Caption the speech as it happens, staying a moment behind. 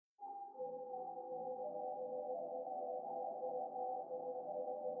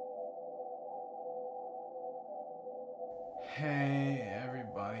Hey,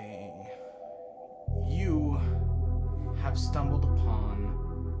 everybody. You have stumbled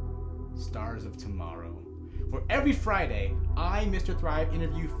upon Stars of Tomorrow, where every Friday, I, Mr. Thrive,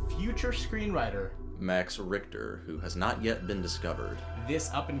 interview future screenwriter Max Richter, who has not yet been discovered. This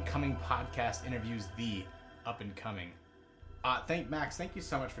up-and-coming podcast interviews the up-and-coming. Max, thank you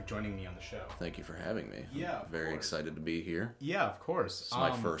so much for joining me on the show. Thank you for having me. Yeah, I'm very excited to be here. Yeah, of course. It's my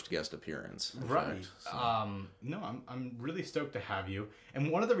first guest appearance. Right. No, I'm really stoked to have you.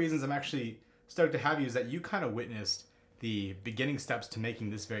 And one of the reasons I'm actually stoked to have you is that you kind of witnessed the beginning steps to making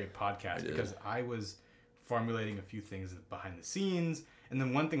this very podcast, because I was formulating a few things behind the scenes, and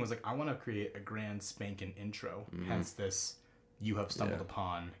then one thing was like, I want to create a grand spanking intro, hence this you have stumbled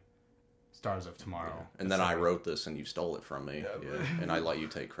upon Stars of Tomorrow. Yeah. And then I wrote this and you stole it from me. Yeah. And I let you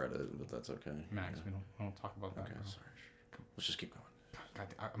take credit, but that's okay. Max, we don't talk about that. Okay, sorry. Let's just keep going. God,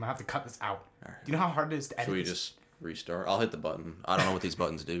 I'm going to have to cut this out. All right. Do you know how hard it is to edit? Should we just restart? I'll hit the button. I don't know what these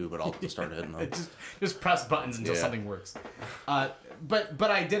buttons do, but I'll just start hitting them. just press buttons until something works. But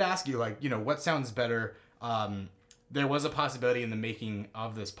I did ask you, like, what sounds better? There was a possibility in the making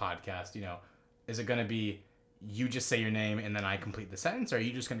of this podcast, is it going to be you just say your name and then I complete the sentence, or are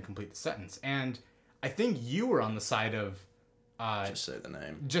you just going to complete the sentence? And I think you were on the side of just say the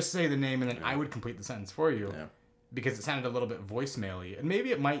name. Just say the name, and then I would complete the sentence for you, because it sounded a little bit voicemail-y, and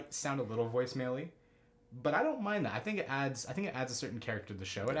maybe it might sound a little voicemail-y, but I don't mind that. I think it adds a certain character to the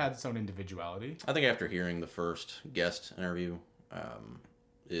show. It adds its own individuality. I think after hearing the first guest interview,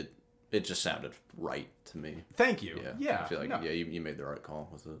 it just sounded right to me. Thank you. Yeah. I feel like you made the right call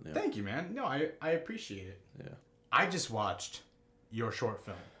with it. Yeah. Thank you, man. No, I appreciate it. Yeah. I just watched your short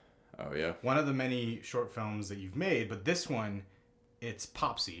film. Oh yeah. One of the many short films that you've made, but this one, it's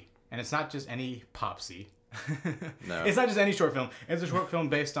Popsy, and it's not just any Popsy. No. It's not just any short film. It's a short film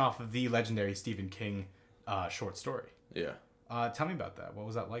based off of the legendary Stephen King short story. Yeah. Tell me about that. What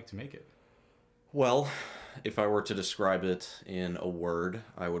was that like to make it? Well, if I were to describe it in a word,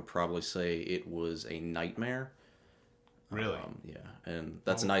 I would probably say it was a nightmare. Really? Yeah, and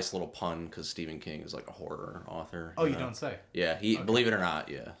that's a nice little pun because Stephen King is like a horror author. Oh, you don't say? Yeah, believe it or not,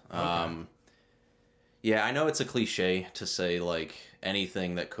 yeah. Okay. Yeah, I know it's a cliche to say like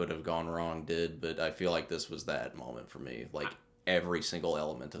anything that could have gone wrong did, but I feel like this was that moment for me. Like every single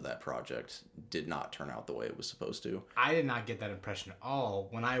element of that project did not turn out the way it was supposed to. I did not get that impression at all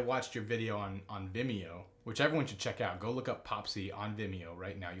when I watched your video on Vimeo, which everyone should check out. Go look up Popsy on Vimeo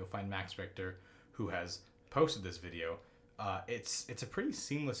right now. You'll find Max Richter, who has posted this video. It's a pretty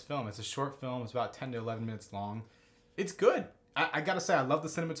seamless film. It's a short film. It's about 10 to 11 minutes long. It's good. I gotta say, I love the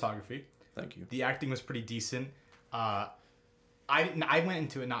cinematography. Thank you. The acting was pretty decent. I went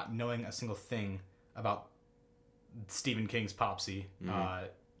into it not knowing a single thing about Stephen King's Popsy.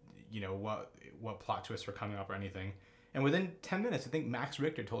 What plot twists were coming up or anything. And within 10 minutes, I think Max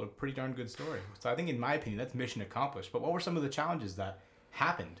Richter told a pretty darn good story. So I think, in my opinion, that's mission accomplished. But what were some of the challenges that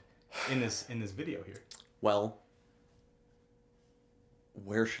happened in this video here? Well,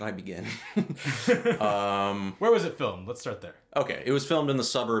 where should I begin? Where was it filmed? Let's start there. Okay, it was filmed in the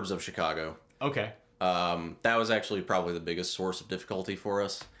suburbs of Chicago. Okay. That was actually probably the biggest source of difficulty for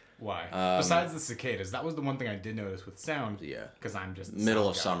us. Why? Besides the cicadas, that was the one thing I did notice with sound. Yeah. Because I'm just middle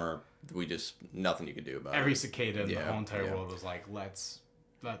of summer. We just nothing you could do about Every it. cicada in the whole entire world was like, let's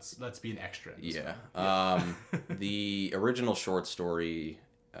be an extra. Yeah. The original short story,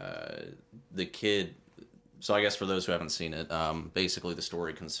 the kid. So I guess for those who haven't seen it, basically the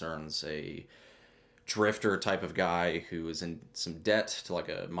story concerns a drifter type of guy who is in some debt to like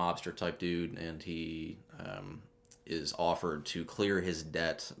a mobster type dude, and he is offered to clear his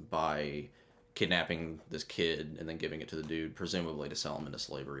debt by kidnapping this kid and then giving it to the dude, presumably to sell him into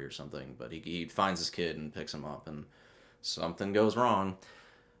slavery or something. But he finds this kid and picks him up, and something goes wrong.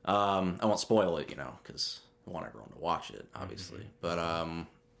 I won't spoil it, because I want everyone to watch it, obviously. Mm-hmm. But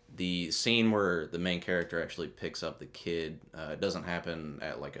the scene where the main character actually picks up the kid, it doesn't happen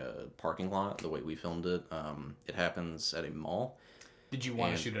at like a parking lot the way we filmed it. It happens at a mall. Did you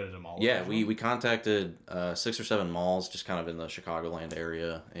want to shoot it at a mall? Yeah, we contacted 6 or 7 malls just kind of in the Chicagoland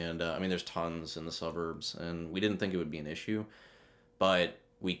area. And there's tons in the suburbs, and we didn't think it would be an issue. But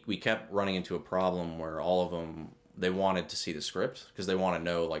we kept running into a problem where all of them, they wanted to see the script because they want to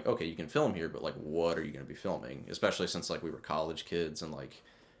know, like, okay, you can film here, but like, what are you going to be filming? Especially since like we were college kids, and like,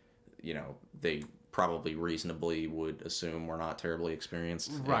 they probably reasonably would assume we're not terribly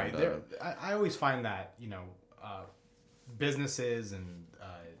experienced. Right. And, I always find that, businesses and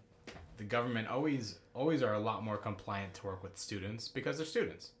the government always always are a lot more compliant to work with students because they're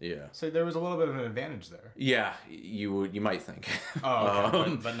students. Yeah. So there was a little bit of an advantage there. Yeah, you might think. Oh,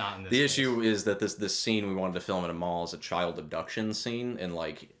 okay. But not in this The case. issue is that this scene we wanted to film at a mall is a child abduction scene, and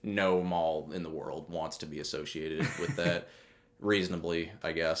like no mall in the world wants to be associated with that reasonably,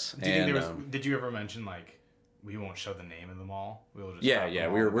 I guess. Do you think there was, did you ever mention like we won't show the name of the mall? We'll just yeah.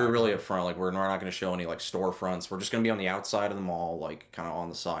 We're really upfront. Like we're not going to show any like storefronts. We're just going to be on the outside of the mall, like kind of on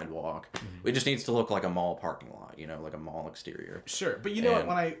the sidewalk. Mm-hmm. It just needs to look like a mall parking lot, you know, like a mall exterior. Sure, but you know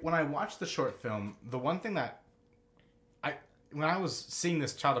what? When I watched the short film, the one thing that when I was seeing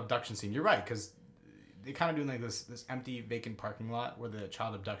this child abduction scene, you're right, because they kind of doing like this empty vacant parking lot where the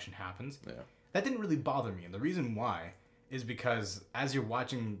child abduction happens. Yeah, that didn't really bother me, and the reason why is because as you're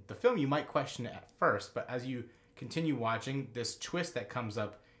watching the film, you might question it at first, but as you continue watching, this twist that comes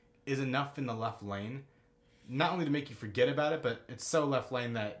up is enough in the left lane, not only to make you forget about it, but it's so left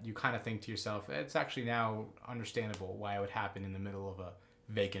lane that you kind of think to yourself, it's actually now understandable why it would happen in the middle of a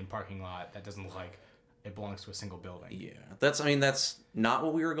vacant parking lot that doesn't look like it belongs to a single building. Yeah, that's not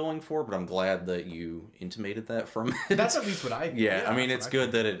what we were going for, but I'm glad that you intimated that from it. That's at least what I... Yeah, I mean, it's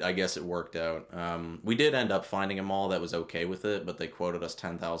good that I guess it worked out. We did end up finding a mall that was okay with it, but they quoted us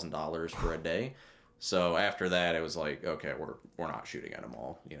 $10,000 for a day. So after that, it was like, okay, we're not shooting at a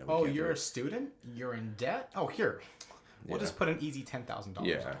mall. You know. Oh, you're a student? You're in debt? Oh, here. We'll just put an easy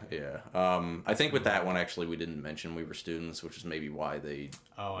 $10,000. Yeah. I think with that one, actually, we didn't mention we were students, which is maybe why they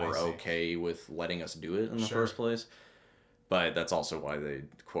were okay with letting us do it in the first place. But that's also why they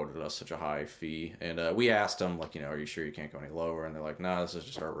quoted us such a high fee. And we asked them, like, you know, are you sure you can't go any lower? And they're like, nah, this is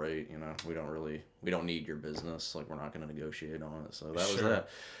just our rate. You know, we don't need your business. Like, we're not going to negotiate on it. So that was that.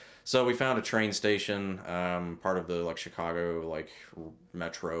 So we found a train station, part of the like Chicago like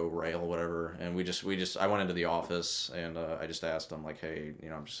metro rail, whatever. And I went into the office and I just asked them like, hey, you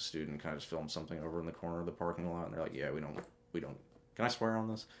know, I'm just a student. Can I just film something over in the corner of the parking lot? And they're like, yeah, we don't. Can I swear on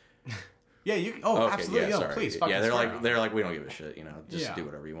this? Yeah, you. Oh, okay, absolutely. Yeah, no, please. Yeah, they're like, we don't give a shit. You know, just do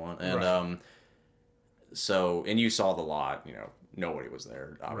whatever you want. And so and you saw the lot. You know, nobody was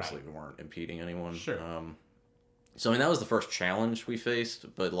there. Obviously, we weren't impeding anyone. Sure. So, I mean, that was the first challenge we faced,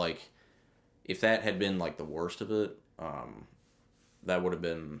 but, like, if that had been, like, the worst of it, that would have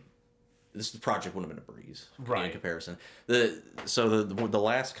been... The project would have been a breeze, in comparison. The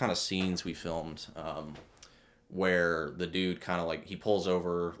last kind of scenes we filmed, where the dude kind of, like, he pulls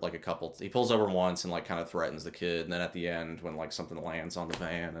over, like, he pulls over once and, like, kind of threatens the kid, and then at the end, when, like, something lands on the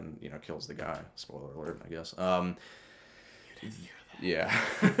van and, you know, kills the guy. Spoiler alert, I guess. You didn't hear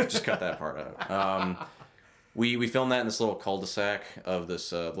that. Yeah. Just cut that part out. We filmed that in this little cul-de-sac of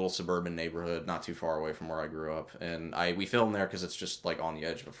this little suburban neighborhood not too far away from where I grew up. And we filmed there because it's just like on the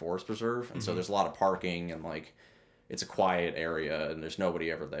edge of a forest preserve. And so there's a lot of parking and like it's a quiet area and there's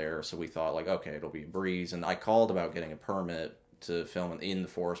nobody ever there. So we thought like, okay, it'll be a breeze. And I called about getting a permit to film in the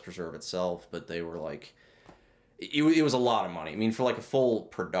forest preserve itself, but they were like, it was a lot of money. I mean, for like a full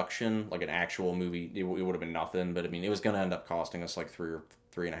production, like an actual movie, it would have been nothing. But I mean, it was going to end up costing us like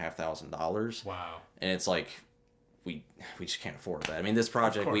 $3,500. Wow. And it's like we just can't afford that. I mean, this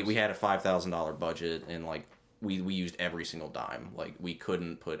project we had a $5,000 budget and like we used every single dime. Like we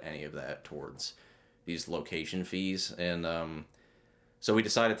couldn't put any of that towards these location fees. And so we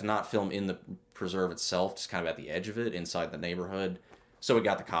decided to not film in the preserve itself, just kind of at the edge of it, inside the neighborhood. So we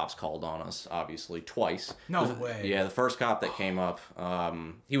got the cops called on us, obviously, twice. No way. Yeah, the first cop that came up,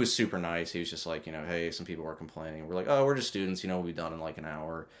 he was super nice. He was just like, you know, hey, some people are complaining. We're like, oh, we're just students, you know, we'll be done in like an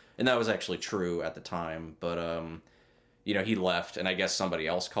hour. And that was actually true at the time. But, you know, he left, and I guess somebody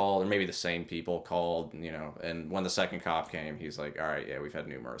else called, or maybe the same people called, you know. And when the second cop came, he's like, all right, yeah, we've had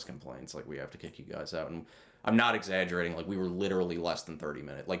numerous complaints. Like, we have to kick you guys out. And I'm not exaggerating. Like, we were literally less than 30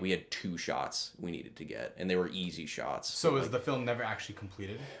 minutes. Like, we had 2 shots we needed to get, and they were easy shots. So was the film never actually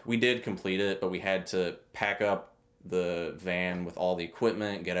completed? We did complete it, but we had to pack up the van with all the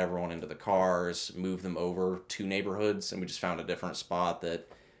equipment, get everyone into the cars, move them over 2 neighborhoods, and we just found a different spot that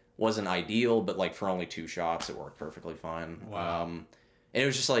wasn't ideal, but, like, for only 2 shots, it worked perfectly fine. Wow. And it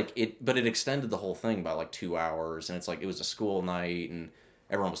was just, like, but it extended the whole thing by, like, 2 hours, and it's, like, it was a school night, and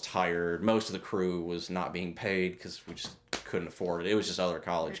everyone was tired. Most of the crew was not being paid because we just couldn't afford it. It was just other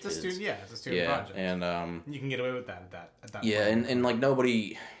college kids. It's a student project. And you can get away with that at that yeah, point. and like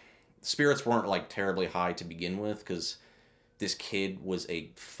nobody, spirits weren't like terribly high to begin with because this kid was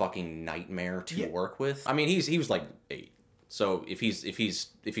a fucking nightmare to work with. I mean, he was like 8. So if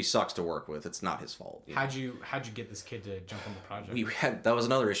he sucks to work with, it's not his fault. How'd you get this kid to jump on the project? That was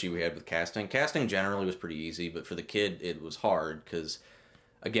another issue we had with casting. Casting generally was pretty easy, but for the kid it was hard because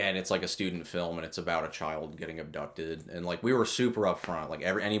again, it's like a student film, and it's about a child getting abducted. And like we were super upfront. Like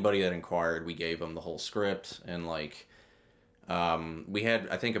anybody that inquired, we gave them the whole script, and like we had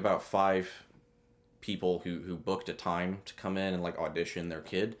I think about 5 people who booked a time to come in and like audition their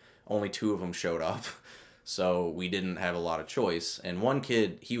kid. Only 2 of them showed up, so we didn't have a lot of choice. And one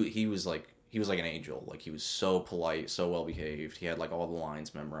kid, he was like an angel. Like he was so polite, so well behaved. He had like all the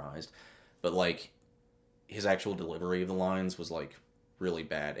lines memorized, but like his actual delivery of the lines was like really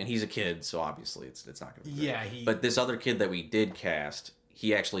bad. And he's a kid, so obviously it's not gonna be good. Yeah, But this other kid that we did cast,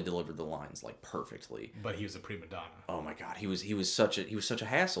 he actually delivered the lines like perfectly. But he was a prima donna. Oh my god, he was such a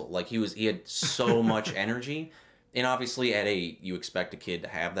hassle. Like he had so much energy. And obviously at 8, you expect a kid to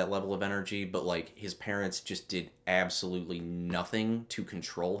have that level of energy, but like his parents just did absolutely nothing to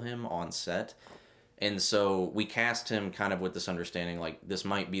control him on set. And so we cast him kind of with this understanding, like, this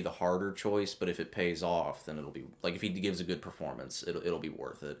might be the harder choice, but if it pays off, then it'll be, like, if he gives a good performance, it'll be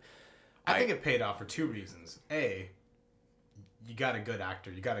worth it. I think it paid off for 2 reasons. A, you got a good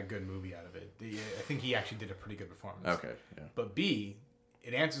actor. You got a good movie out of it. I think he actually did a pretty good performance. Okay, yeah. But B,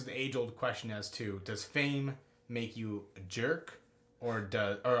 it answers the age-old question as to, does fame make you a jerk, or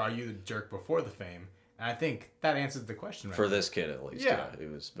are you the jerk before the fame? And I think that answers the question right for there. this kid, at least. Yeah.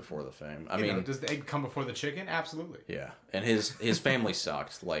 It was before the fame. I mean, does the egg come before the chicken? Absolutely. Yeah. And his family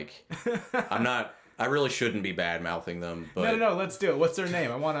sucked. Like, I really shouldn't be bad-mouthing them, but... No, let's do it. What's their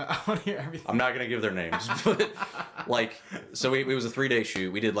name? I want to hear everything. I'm not going to give their names, but, like, so it was a 3-day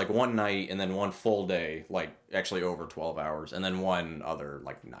shoot. We did, like, one night and then one full day, like, actually over 12 hours, and then one other,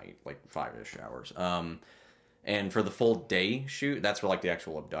 like, night, like, 5-ish hours. And for the full day shoot, that's where, like, the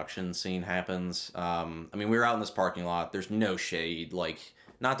actual abduction scene happens. I mean, we were out in this parking lot. There's no shade. Like,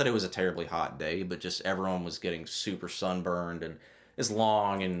 not that it was a terribly hot day, but just everyone was getting super sunburned, and it's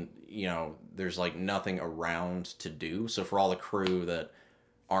long, and, you know, there's, like, nothing around to do. So for all the crew that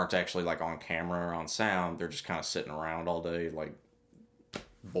aren't actually, like, on camera or on sound, they're just kind of sitting around all day, like,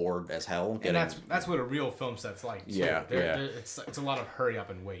 bored as hell. And that's what a real film set's like, too. Yeah, It's a lot of hurry up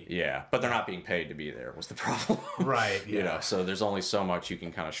and wait. Yeah, but they're not being paid to be there was the problem. Right, yeah. You know, so there's only so much you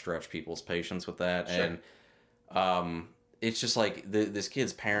can kind of stretch people's patience with that. Sure. And it's just like this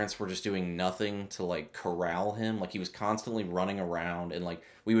kid's parents were just doing nothing to like corral him. Like he was constantly running around, and like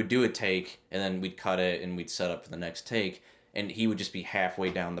we would do a take and then we'd cut it and we'd set up for the next take, and he would just be halfway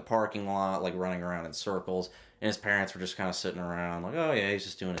down the parking lot, like running around in circles. And his parents were just kind of sitting around like, oh yeah, he's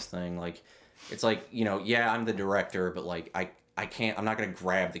just doing his thing. Like, it's like, you know, yeah, I'm the director, but like I can't, I'm not going to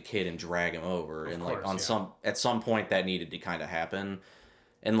grab the kid and drag him over. Of and course, like at some point that needed to kind of happen.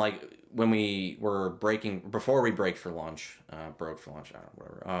 And like when we were before we broke for lunch, I don't know,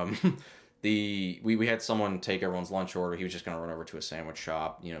 whatever. We had someone take everyone's lunch order. He was just going to run over to a sandwich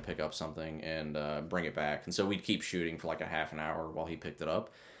shop, you know, pick up something and bring it back. And so we'd keep shooting for like a half an hour while he picked it up.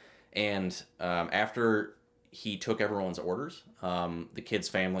 And after he took everyone's orders, the kid's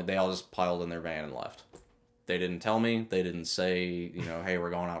family, they all just piled in their van and left. They didn't tell me. They didn't say, you know, hey, we're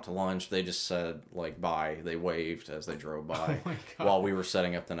going out to lunch. They just said, like, bye. They waved as they drove by while we were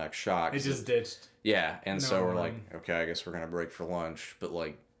setting up the next shot. They just ditched. Yeah, and so we're like, okay, I guess we're going to break for lunch. But,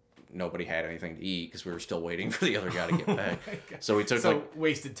 like, nobody had anything to eat because we were still waiting for the other guy to get back. So we took,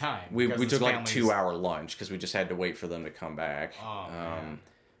 wasted time. We took, like, a 2-hour lunch because we just had to wait for them to come back. Oh, man.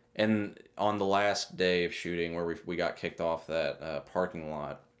 And on the last day of shooting where we got kicked off that parking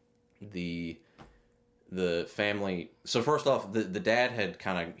lot, the family, so first off, the dad had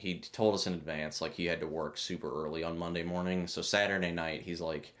he told us in advance, like, he had to work super early on Monday morning. So Saturday night, he's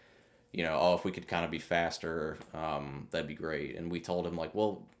like, you know, oh, if we could kind of be faster, that'd be great. And we told him, like,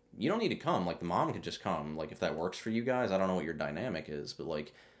 well, you don't need to come. Like, the mom could just come. Like, if that works for you guys, I don't know what your dynamic is, but,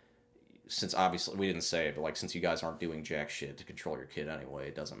 like, since obviously we didn't say it, but like since you guys aren't doing jack shit to control your kid anyway,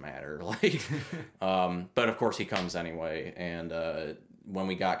 it doesn't matter. Like, but of course he comes anyway. And when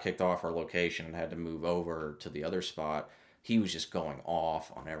we got kicked off our location and had to move over to the other spot, he was just going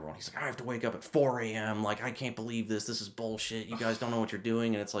off on everyone. He's like, I have to wake up at 4 a.m. Like, I can't believe this. This is bullshit. You guys don't know what you're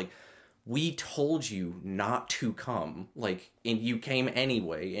doing. And it's like, we told you not to come. Like, and you came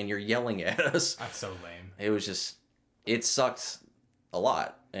anyway, and you're yelling at us. That's so lame. It was just, it sucked a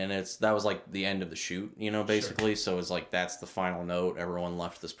lot. And that was like the end of the shoot, you know, basically. Sure. So it's like, that's the final note everyone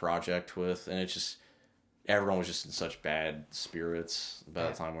left this project with. And it's just, everyone was just in such bad spirits by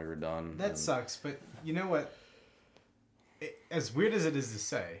the time we were done. That sucks. But you know what? As weird as it is to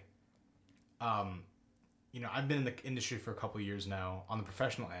say, you know, I've been in the industry for a couple of years now on the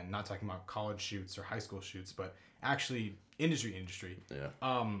professional end, not talking about college shoots or high school shoots, but actually industry.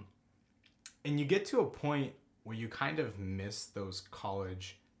 Yeah. And you get to a point where you kind of miss those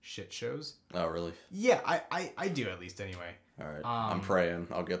college shit shows. Oh, really? Yeah, I do, at least anyway. All right. I'm praying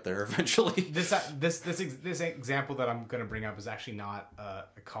I'll get there eventually. This example that I'm gonna bring up is actually not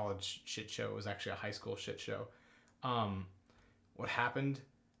a college shit show. It was actually a high school shit show. What happened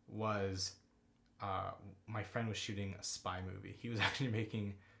was my friend was shooting a spy movie. He was actually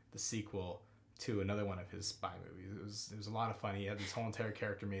making the sequel to another one of his spy movies. It was a lot of fun. He had this whole entire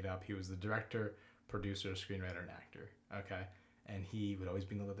character made up. He was the director, producer, screenwriter, and actor. Okay, and he would always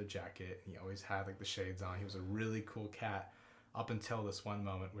be in the leather jacket. And he always had like the shades on. He was a really cool cat up until this one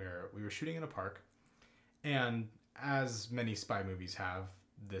moment where we were shooting in a park, and as many spy movies have,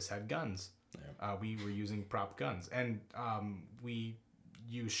 this had guns. Yeah. We were using prop guns, and we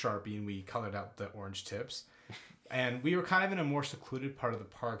used Sharpie and we colored out the orange tips. And we were kind of in a more secluded part of the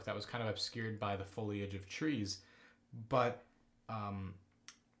park that was kind of obscured by the foliage of trees. But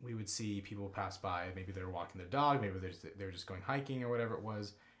we would see people pass by. Maybe they were walking their dog. Maybe they were just going hiking or whatever it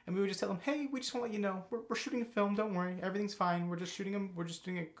was. And we would just tell them, hey, we just want to let you know, we're shooting a film. Don't worry. Everything's fine. We're just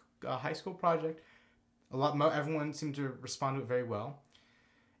doing a high school project. Everyone seemed to respond to it very well.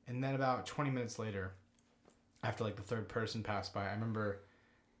 And then about 20 minutes later, after like the third person passed by, I remember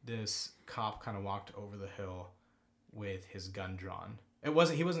this cop kind of walked over the hill with his gun drawn.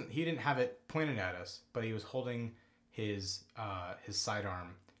 He didn't have it pointed at us, but he was holding his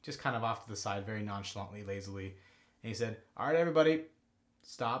sidearm just kind of off to the side, very nonchalantly, lazily. And he said, all right, everybody,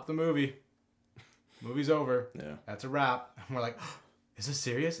 stop the movie. Movie's over. Yeah. That's a wrap. And we're like, oh, is this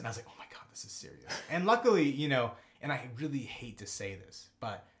serious? And I was like, oh my God, this is serious. And luckily, and I really hate to say this,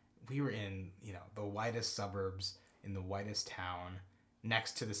 but we were in, the whitest suburbs, in the whitest town,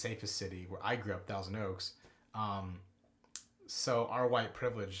 next to the safest city where I grew up, Thousand Oaks. So our white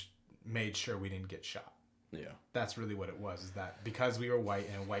privilege made sure we didn't get shot. Yeah. That's really what it was, is that because we were white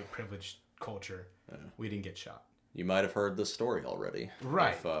in a white privileged culture, we didn't get shot. You might have heard the story already.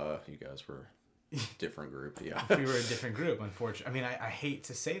 Right. If you guys were a different group, yeah. We were a different group, unfortunately. I mean, I hate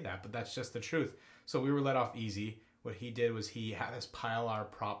to say that, but that's just the truth. So we were let off easy. What he did was he had us pile our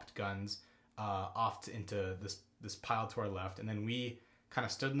propped guns into this pile to our left, and then we kind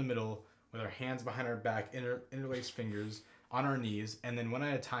of stood in the middle with our hands behind our back, interlaced fingers, on our knees, and then one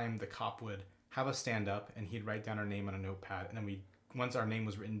at a time, the cop would have us stand up, and he'd write down our name on a notepad, and then once our name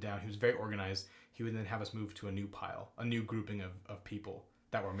was written down, he was very organized, he would then have us move to a new pile, a new grouping of people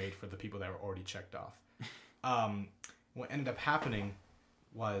that were made for the people that were already checked off. What ended up happening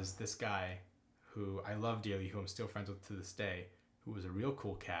was this guy, who I love dearly, who I'm still friends with to this day, who was a real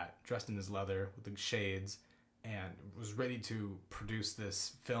cool cat, dressed in his leather with the shades, and was ready to produce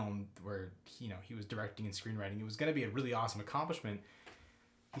this film where he was directing and screenwriting. It was going to be a really awesome accomplishment.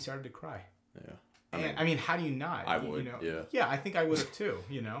 He started to cry. Yeah. I mean, how do you not? I would. Yeah. Yeah, I think I would have too.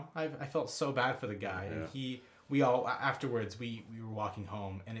 I felt so bad for the guy, and we all afterwards we were walking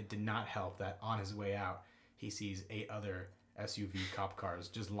home, and it did not help that on his way out he sees 8 other SUV cop cars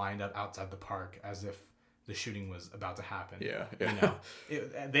just lined up outside the park as if the shooting was about to happen. Yeah.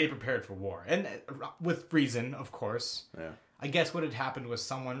 They prepared for war, and with reason, of course. Yeah. I guess what had happened was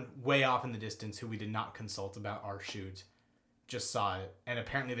someone way off in the distance who we did not consult about our shoot just saw it, and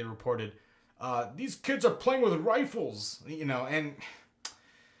apparently they reported, these kids are playing with rifles, and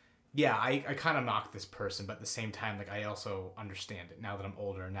yeah, I kind of mocked this person, but at the same time, like, I also understand it now that I'm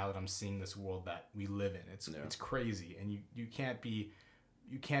older, now that I'm seeing this world that we live in. It's crazy, and you can't be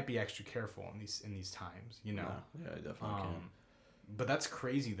extra careful in these times, No, yeah, I definitely can. But that's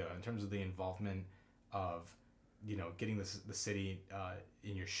crazy though, in terms of the involvement of, getting the city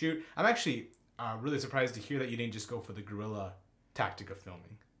in your shoot. I'm actually really surprised to hear that you didn't just go for the guerrilla tactic of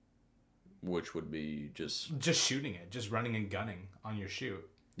filming. Which would be just shooting it, just running and gunning on your shoot.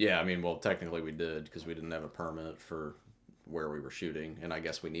 Yeah, I mean, well, technically we did, because we didn't have a permit for where we were shooting, and I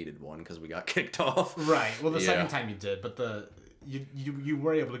guess we needed one because we got kicked off. Right. Well, the second time you did, but you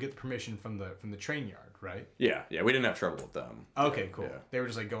were able to get the permission from the train yard, right? Yeah, we didn't have trouble with them. Okay, cool. Yeah. They were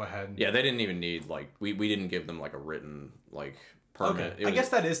just like, go ahead. Yeah, they didn't even need, like, we didn't give them, like, a written, like, permit. Okay. I guess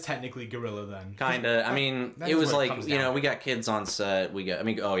that is technically guerrilla then. Kinda. I mean, it was like, we got kids on set.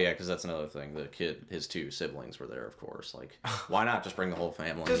 Because that's another thing. The kid, his 2 siblings were there, of course. Like, why not just bring the whole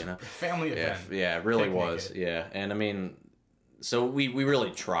family, just family event. Yeah, it really was. Yeah, and I mean, so we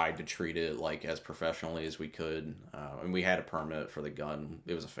really tried to treat it, like, as professionally as we could. And we had a permit for the gun.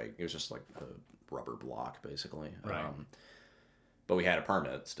 It was a fake. It was just, like, a rubber block, basically. Right. But we had a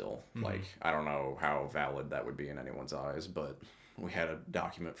permit still. Mm-hmm. Like, I don't know how valid that would be in anyone's eyes, but we had a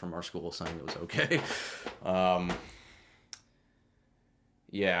document from our school saying it was okay.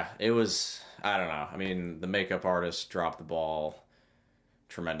 Yeah, it was, I don't know. I mean, the makeup artist dropped the ball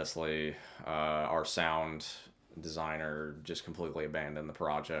tremendously. Our sound designer just completely abandoned the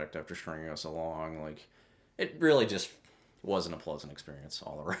project after stringing us along. Like, it really just wasn't a pleasant experience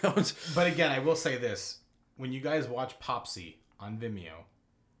all around. But again, I will say this. When you guys watch Popsy on Vimeo,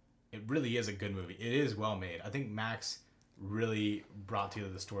 it really is a good movie. It is well made. I think Max really brought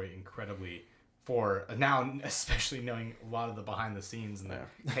together the story incredibly for now, especially knowing a lot of the behind the scenes and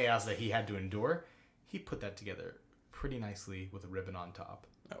the chaos that he had to endure. He put that together pretty nicely with a ribbon on top.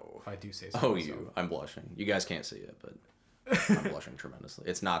 Oh, if I do say so. Oh, myself. I'm blushing. You guys can't see it, but I'm blushing tremendously.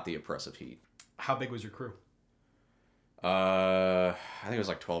 It's not the oppressive heat. How big was your crew? I think it was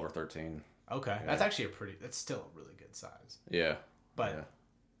like 12 or 13. Okay. Yeah. That's actually that's still a really good size. Yeah. But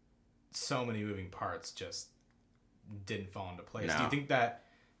so many moving parts just didn't fall into place. No. Do you think that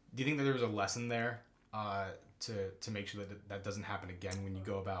there was a lesson there to make sure that doesn't happen again when you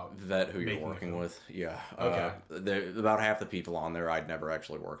go about who you're working with? Yeah. Okay. About half the people on there I'd never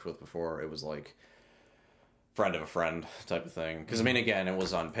actually worked with before. It was like friend of a friend type of thing. Because I mean, again, it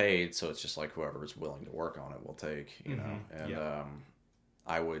was unpaid, so it's just like whoever is willing to work on it will take, you know. And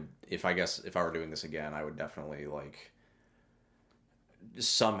I would, if I were doing this again, I would definitely like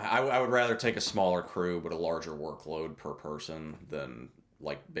I would rather take a smaller crew but a larger workload per person than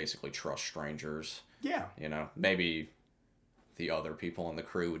like basically trust strangers. Yeah. You know, maybe the other people in the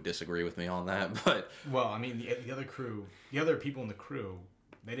crew would disagree with me on that, but well, I mean, the other people in the crew,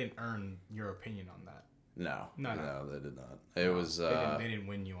 they didn't earn your opinion on that. No, they did not. It was they didn't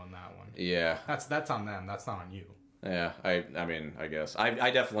win you on that one. Yeah, that's on them. That's not on you. Yeah, I mean, I guess I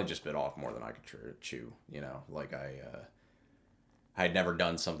definitely just bit off more than I could chew. You know, like I had never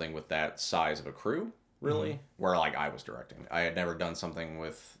done something with that size of a crew, really, where like I was directing. I had never done something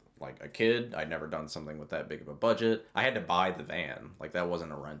with like a kid. I'd never done something with that big of a budget. I had to buy the van. Like that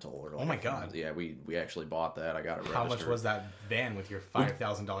wasn't a rental or like, oh my god. Yeah, we actually bought that. I got it registered. How much was that van with your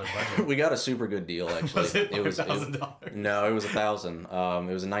 $5,000 budget? We got a super good deal actually. Was it $5,000? No, it was $1,000.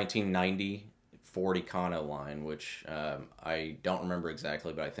 It was a 1990 Ford Econoline, which I don't remember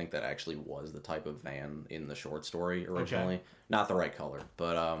exactly, but I think that actually was the type of van in the short story originally. Okay. Not the right color,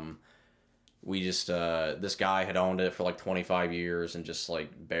 but we just this guy had owned it for like 25 years and just like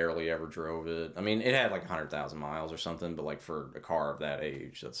barely ever drove it. I mean, it had like 100,000 miles or something, but like for a car of that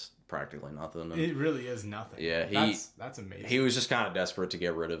age, that's practically nothing. And it really is nothing. Yeah, that's amazing. He was just kind of desperate to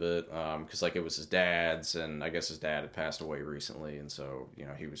get rid of it because like it was his dad's, and I guess his dad had passed away recently, and so you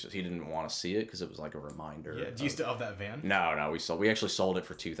know he didn't want to see it because it was like a reminder. Yeah. Do you still have that van? No, we actually sold it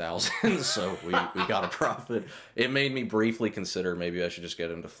for $2,000, so we got a profit. It made me briefly consider maybe I should just get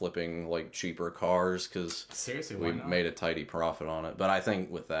into flipping like cheaper cars because seriously, we made a tidy profit on it. But I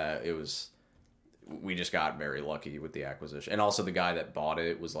think with that we just got very lucky with the acquisition. And also the guy that bought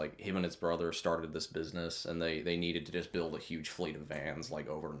it was like him and his brother started this business and they needed to just build a huge fleet of vans like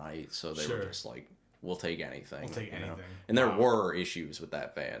overnight. So they were just like, we'll take anything. We'll take anything. Know? And there were issues with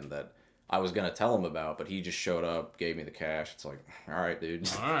that van that I was going to tell him about, but he just showed up, gave me the cash. It's like, all right, dude.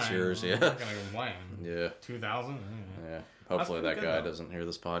 All right. Cheers. Yeah. I'm not going to complain. Yeah. 2,000? Yeah. Hopefully that guy doesn't hear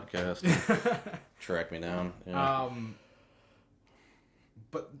this podcast. Track me down. Yeah.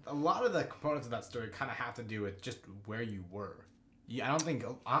 But a lot of the components of that story kind of have to do with just where you were. I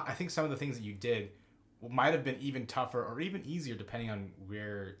think some of the things that you did might have been even tougher or even easier depending on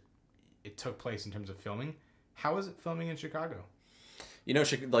where it took place in terms of filming. How was it filming in Chicago? You know,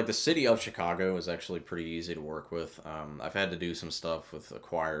 like the city of Chicago is actually pretty easy to work with. I've had to do some stuff with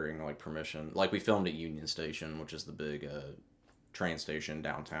acquiring like permission. Like we filmed at Union Station, which is the big train station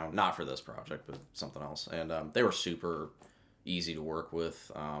downtown. Not for this project, but something else. And they were super easy to work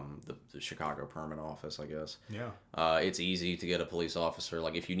with. The Chicago permit office, I guess. Yeah. It's easy to get a police officer.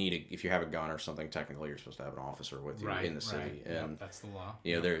 Like if you have a gun or something, technically you're supposed to have an officer with you in the city. Right. And that's the law.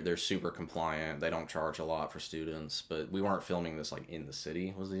 You know, they're super compliant. They don't charge a lot for students, but we weren't filming this like in the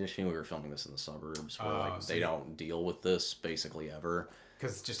city was the issue. We were filming this in the suburbs where they don't deal with this basically ever.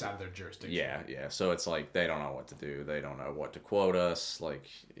 Because it's just out of their jurisdiction. Yeah. So it's like they don't know what to do. They don't know what to quote us. Like,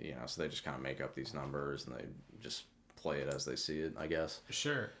 you know, so they just kind of make up these numbers and they just play it as they see it, I guess.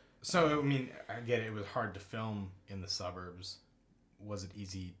 Sure. So I mean, I get it. It was hard to film in the suburbs. Was it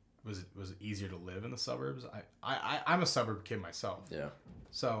easy? Was it easier to live in the suburbs? I'm a suburb kid myself. Yeah.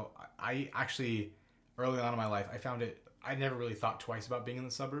 So I actually early on in my life I found it. I never really thought twice about being in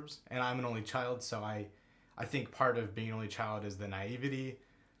the suburbs, and I'm an only child, so I think part of being an only child is the naivety.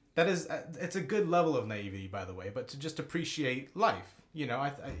 That is, it's a good level of naivety, by the way. But to just appreciate life, you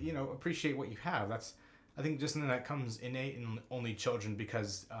know, appreciate what you have. That's I think just something that comes innate in only children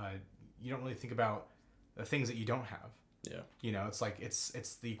because you don't really think about the things that you don't have. Yeah. You know, it's like it's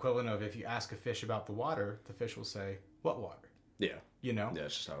the equivalent of if you ask a fish about the water, the fish will say, "What water?" Yeah. You know? Yeah,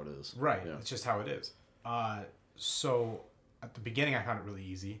 it's just how it is. Right. Yeah. It's just how it is. So at the beginning, I found it really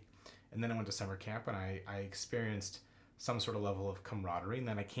easy. And then I went to summer camp and I experienced some sort of level of camaraderie. And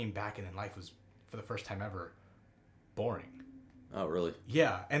then I came back and then life was, for the first time ever, boring. Oh, really?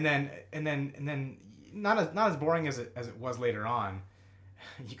 Yeah. And then not as boring as it was later on.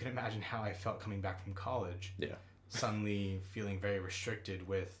 You can imagine how I felt coming back from college. Yeah. Suddenly feeling very restricted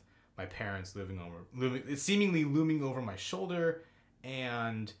with my parents seemingly looming over my shoulder,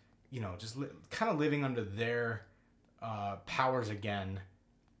 and just kind of living under their powers again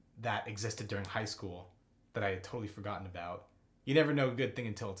that existed during high school that I had totally forgotten about. You never know a good thing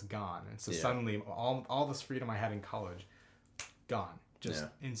until it's gone, and so suddenly all this freedom I had in college gone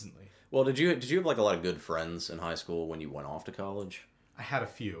instantly. Well, did you have like a lot of good friends in high school when you went off to college? I had a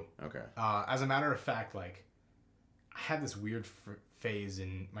few. Okay. As a matter of fact, like I had this weird phase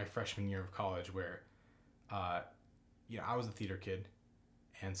in my freshman year of college where, I was a theater kid,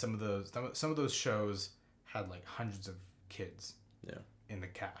 and some of those shows had like hundreds of kids. Yeah. In the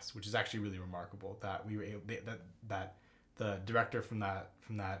cast, which is actually really remarkable that we were able that the director from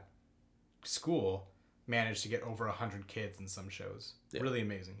that school managed to get over 100 kids in some shows. Yeah. Really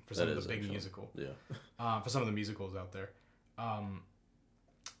amazing for some of the big musical. Yeah. For some of the musicals out there.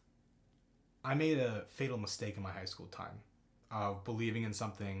 I made a fatal mistake in my high school time of believing in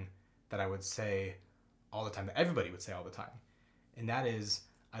something that I would say all the time, that everybody would say all the time. And that is,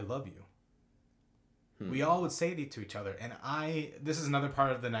 I love you. We all would say it to each other. And this is another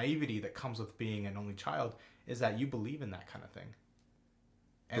part of the naivety that comes with being an only child, is that you believe in that kind of thing.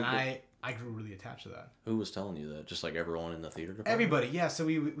 And I grew really attached to that. Who was telling you that? Just like everyone in the theater department? Everybody, yeah. So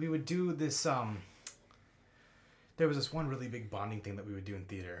we would do this, there was this one really big bonding thing that we would do in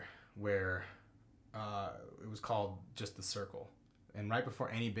theater where it was called just the circle. And right before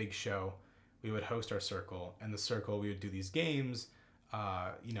any big show, we would host our circle. And the circle, we would do these games,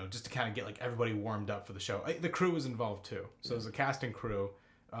 just to kind of get like everybody warmed up for the show. The crew was involved too. So there's a cast and crew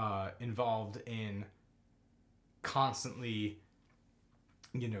involved in constantly,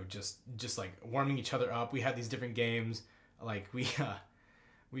 just like warming each other up. We had these different games. Like we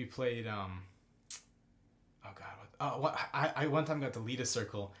played, I one time got to lead a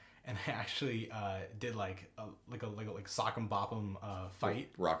circle, and I actually did like a sock'em bopp'em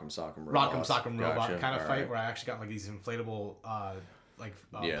fight. Rock'em sock'em robot kind of fight, where I actually got like these inflatable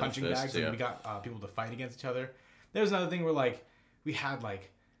punching bags, and we got people to fight against each other. There was another thing where like we had like,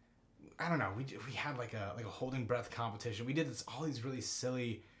 I don't know, we had like a holding breath competition. We did all these really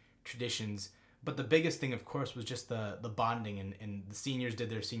silly traditions, but the biggest thing, of course, was just the bonding, and the seniors did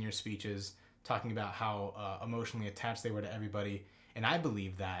their senior speeches talking about how emotionally attached they were to everybody. And I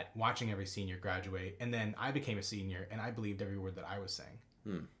believed that, watching every senior graduate. And then I became a senior, and I believed every word that I was saying.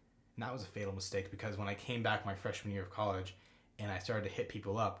 And that was a fatal mistake, because when I came back my freshman year of college and I started to hit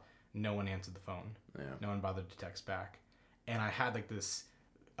people up, no one answered the phone. Yeah. No one bothered to text back. And I had like this,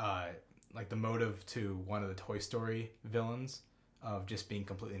 like the motive to one of the Toy Story villains of just being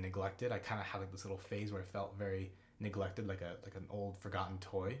completely neglected. I kind of had like this little phase where I felt very neglected, like an old forgotten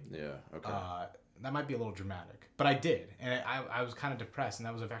toy. Yeah, okay. That might be a little dramatic, but I did, and I was kind of depressed, and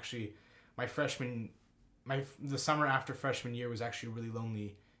that was actually the summer after freshman year was actually a really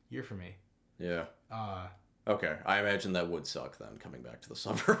lonely year for me. Yeah. Okay, I imagine that would suck then, coming back to the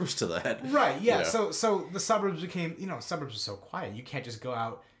suburbs to that. Right. Yeah. So the suburbs became, suburbs are so quiet. You can't just go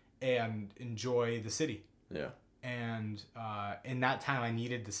out and enjoy the city. Yeah. And in that time, I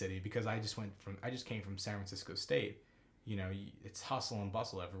needed the city, because I just came from San Francisco State. It's hustle and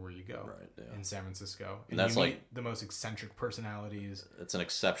bustle everywhere you go. Right, yeah. In San Francisco, and that's you like meet the most eccentric personalities. It's an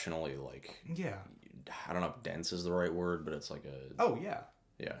exceptionally I don't know if dense is the right word, but it's like a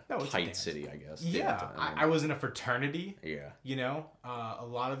tight city, I guess. Yeah, I was in a fraternity. Yeah, a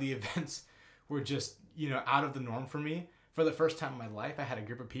lot of the events were just out of the norm for me. For the first time in my life, I had a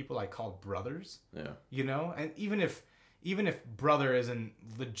group of people I called brothers. Yeah, and even if brother isn't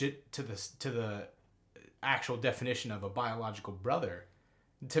legit to the actual definition of a biological brother,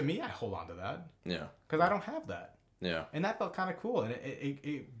 to me, I hold on to that. Yeah. Because I don't have that. Yeah. And that felt kind of cool, and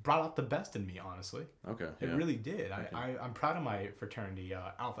it brought out the best in me, honestly. Okay. It really did. Okay. I'm proud of my fraternity,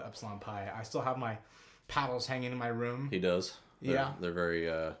 Alpha Epsilon Pi. I still have my paddles hanging in my room. He does. They're very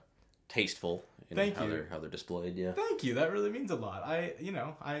tasteful in how they're displayed. Yeah. Thank you. That really means a lot. They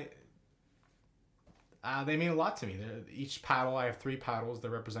mean a lot to me. Each paddle, I have 3 paddles. They're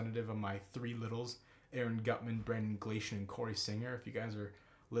representative of my 3 littles: Aaron Gutman, Brandon Glacier, and Corey Singer. If you guys are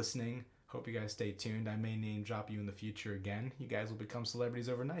listening, hope you guys stay tuned. I may name drop you in the future again. You guys will become celebrities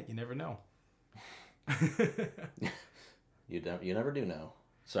overnight. You never know. You never do know.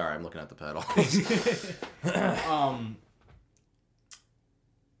 Sorry, I'm looking at the paddles.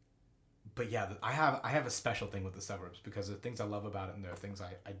 but yeah, I have a special thing with the suburbs because the things I love about it and there are things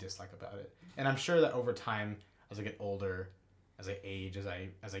I dislike about it. And I'm sure that over time, as I get older, as I age,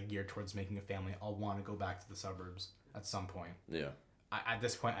 as I gear towards making a family, I'll want to go back to the suburbs at some point. Yeah. At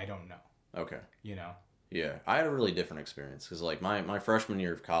this point, I don't know. Okay. You know? Yeah. I had a really different experience because, like, my freshman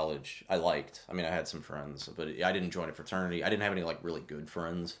year of college, I had some friends, but I didn't join a fraternity. I didn't have any, like, really good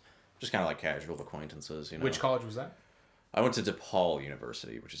friends. Just kind of, like, casual acquaintances, you know? Which college was that? I went to DePaul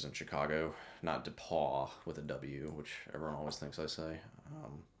University, which is in Chicago. Not DePaul with a W, which everyone always thinks I say.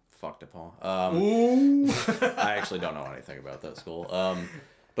 Fuck DePaul. I actually don't know anything about that school.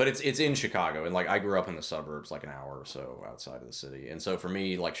 But it's in Chicago, and like I grew up in the suburbs, like an hour or so outside of the city. And so for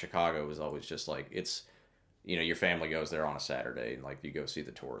me, like Chicago was always just like it's, you know, your family goes there on a Saturday, and like you go see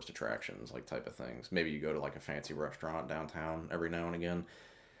the tourist attractions, like type of things. Maybe you go to like a fancy restaurant downtown every now and again.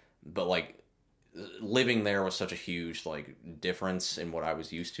 But like living there was such a huge like difference in what I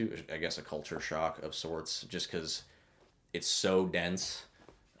was used to. I guess a culture shock of sorts, just because it's so dense.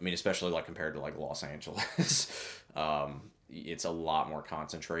 I mean, especially like compared to like Los Angeles, it's a lot more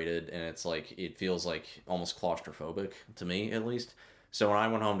concentrated, and it's like it feels like almost claustrophobic to me, at least. So when I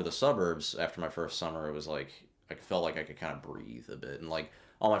went home to the suburbs after my first summer, it was like I felt like I could kind of breathe a bit, and like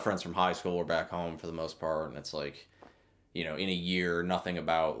all my friends from high school were back home for the most part, and it's like, you know, in a year, nothing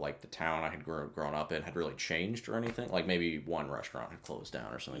about like the town I had grown up in had really changed or anything. Like maybe one restaurant had closed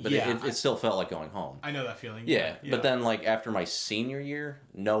down or something, but yeah, it still felt like going home. I know that feeling. Yeah. But then like after my senior year,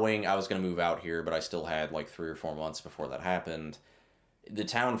 knowing I was going to move out here, but I still had like 3 or 4 months before that happened, the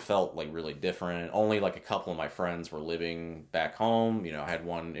town felt like really different. Only like a couple of my friends were living back home. You know, I had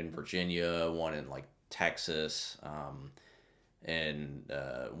one in Virginia, one in like Texas, and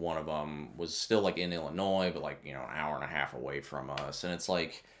one of them was still like in Illinois, but like, you know, an hour and a half away from us. And it's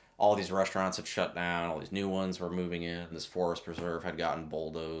like all these restaurants had shut down, all these new ones were moving in, this forest preserve had gotten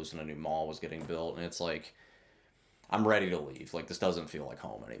bulldozed, and a new mall was getting built. And it's like, I'm ready to leave. Like, this doesn't feel like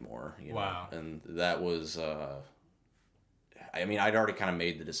home anymore, you know? Wow. And that was I mean, I'd already kind of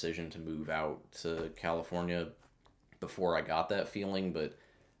made the decision to move out to California before I got that feeling, but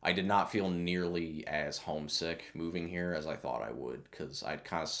I did not feel nearly as homesick moving here as I thought I would, because I'd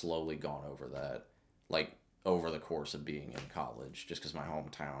kind of slowly gone over that, like, over the course of being in college, just because my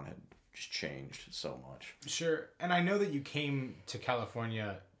hometown had just changed so much. Sure. And I know that you came to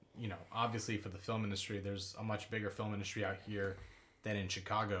California, you know, obviously for the film industry. There's a much bigger film industry out here than in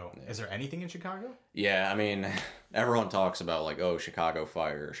Chicago. Yeah. Is there anything in Chicago? Yeah, I mean, everyone talks about, like, oh, Chicago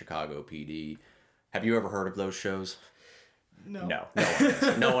Fire, Chicago PD. Have you ever heard of those shows? No. No one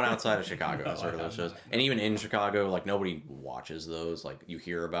has. No one outside of Chicago has heard of those shows. And even in Chicago, like, nobody watches those. Like, you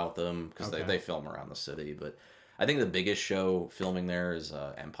hear about them because they film around the city. But I think the biggest show filming there is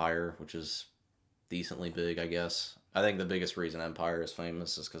Empire, which is decently big, I guess. I think the biggest reason Empire is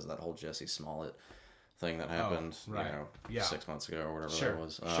famous is because of that whole Jesse Smollett thing that happened, you know, 6 months ago or whatever that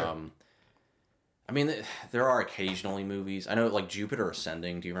was. I mean, there are occasionally movies. I know, like, Jupiter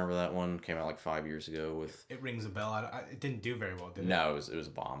Ascending. Do you remember that one? Came out like 5 years ago with... It rings a bell. It didn't do very well, did it? No, it was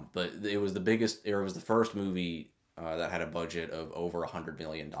a bomb. But it was the first movie that had a budget of over $100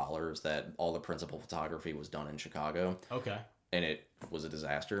 million that all the principal photography was done in Chicago. Okay. And it was a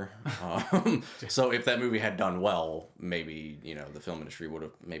disaster. So if that movie had done well, maybe, you know, the film industry would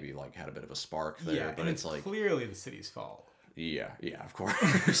have maybe, like, had a bit of a spark there. Yeah, but it's like... clearly the city's fault. Yeah, of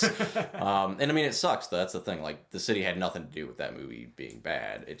course. And I mean, it sucks. That's the thing. Like, the city had nothing to do with that movie being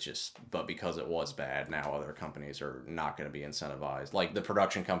bad. It's just, but because it was bad, now other companies are not going to be incentivized. Like, the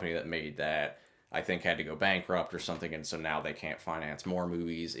production company that made that, I think, had to go bankrupt or something, and so now they can't finance more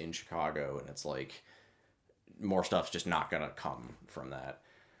movies in Chicago, and it's like, more stuff's just not going to come from that.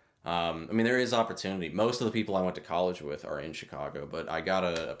 I mean, there is opportunity. Most of the people I went to college with are in Chicago, but I got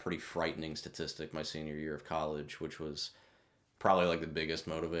a pretty frightening statistic my senior year of college, which was probably like the biggest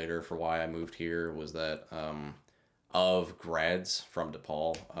motivator for why I moved here, was that of grads from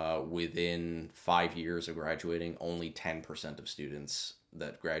DePaul, within 5 years of graduating, only 10% of students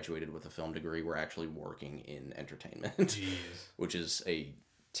that graduated with a film degree were actually working in entertainment. Jeez. Which is a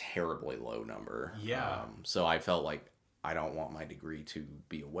terribly low number. Yeah. So I felt like I don't want my degree to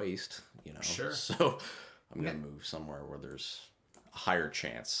be a waste, you know. Sure. So I'm going to move somewhere where there's a higher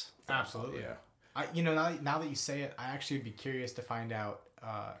chance. Absolutely. Yeah. Now that you say it, I actually would be curious to find out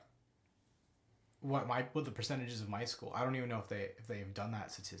what the percentages of my school. I don't even know if they've done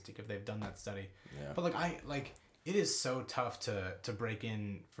that statistic, if they've done that study. Yeah. But it is so tough to break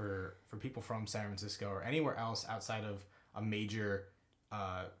in for people from San Francisco or anywhere else outside of a major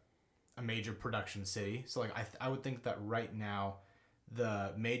production city. So like I would think that right now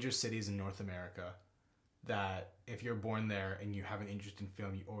the major cities in North America that if you're born there and you have an interest in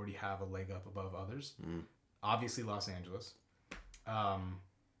film, you already have a leg up above others. Obviously, Los Angeles. I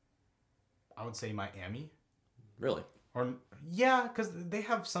would say Miami. Really? Or yeah, because they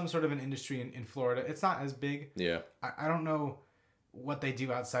have some sort of an industry in Florida. It's not as big. Yeah. I don't know what they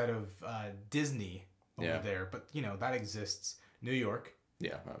do outside of Disney over there, but that exists. New York.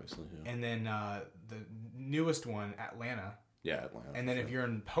 Yeah, obviously. Yeah. And then the newest one, Atlanta. Yeah, Atlanta. And then if you're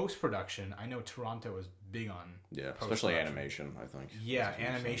in post-production, I know Toronto is big on especially animation, I think. Yeah,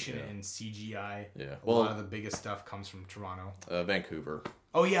 animation and CGI. Yeah. A lot of the biggest stuff comes from Toronto. Vancouver.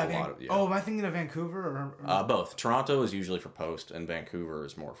 Oh, yeah. Oh, am I thinking of Vancouver? Or... both. Toronto is usually for post, and Vancouver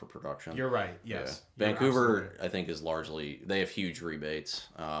is more for production. You're right, yes. Yeah. Vancouver, I think, is largely... They have huge rebates.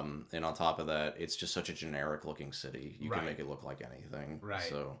 And on top of that, it's just such a generic-looking city. You can make it look like anything. Right.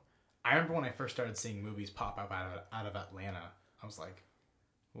 So... I remember when I first started seeing movies pop up out of Atlanta, I was like,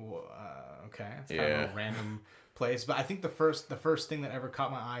 okay, it's kind of a random place. But I think the first thing that ever caught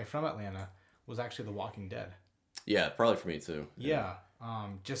my eye from Atlanta was actually The Walking Dead. Yeah, probably for me too. Yeah,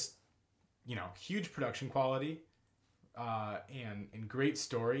 just huge production quality, and great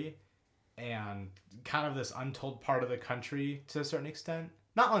story, and kind of this untold part of the country to a certain extent.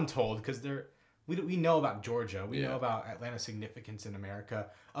 Not untold because we know about Georgia. We know about Atlanta's significance in America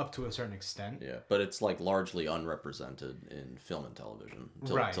up to a certain extent. Yeah, but it's like largely unrepresented in film and television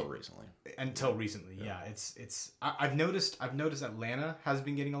until recently. Until recently, yeah. I've noticed Atlanta has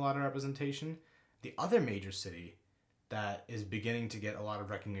been getting a lot of representation. The other major city that is beginning to get a lot of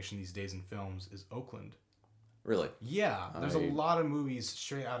recognition these days in films is Oakland. Really? Yeah, there's a lot of movies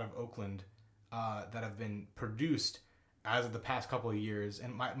straight out of Oakland that have been produced as of the past couple of years.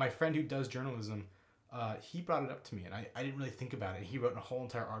 And my friend who does journalism, he brought it up to me, and I didn't really think about it. He wrote a whole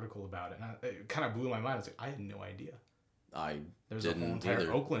entire article about it, and it kind of blew my mind. I was like, I had no idea. There's a whole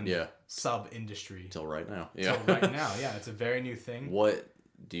entire Oakland sub-industry. Till right now. Yeah. Till right now, yeah. It's a very new thing. What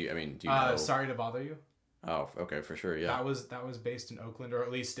do you know? Sorry to Bother You. Oh, okay, for sure, yeah. That was based in Oakland, or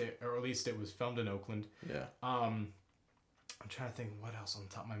at least it was filmed in Oakland. Yeah. I'm trying to think what else on the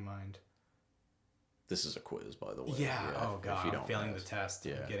top of my mind. This is a quiz, by the way. Yeah. Oh god, I'm failing the test.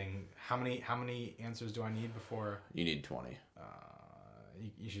 Yeah. I'm getting how many answers do I need before? You need 20.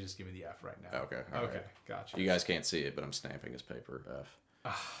 You should just give me the F right now. Okay. Okay. Gotcha. You guys can't see it, but I'm stamping his paper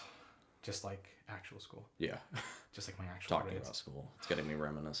F. Just like actual school. Yeah. Just like my actual Talking about school. It's getting me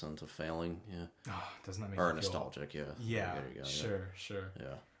reminiscent of failing. Yeah. Oh, doesn't that make you feel... nostalgic? Yeah. Yeah. There you go. Sure.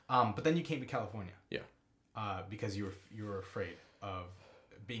 Yeah. But then you came to California. Yeah. Because you were afraid of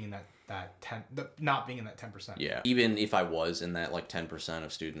being in not being in that 10%. Yeah. Even if I was in that like 10%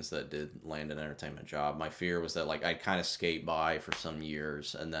 of students that did land an entertainment job, my fear was that like I'd kind of skate by for some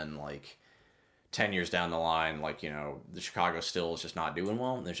years, and then like 10 years down the line, like, the Chicago still is just not doing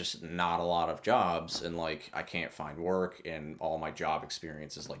well. And there's just not a lot of jobs, and like I can't find work, and all my job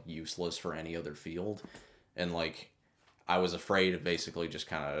experience is like useless for any other field. And like I was afraid of basically just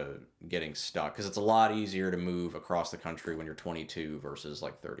kind of getting stuck, because it's a lot easier to move across the country when you're 22 versus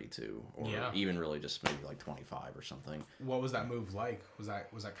like 32, or even really just maybe like 25 or something. What was that move like? Was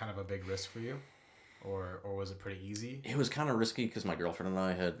that kind of a big risk for you? Or was it pretty easy? It was kind of risky because my girlfriend and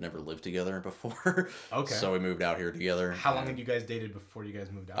I had never lived together before. Okay. So we moved out here together. How long had you guys dated before you guys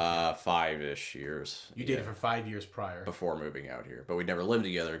moved out here? 5-ish years. You dated for 5 years prior? Before moving out here. But we never lived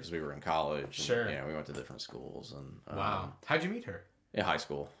together because we were in college. Sure. And, we went to different schools. And wow. How'd you meet her? In high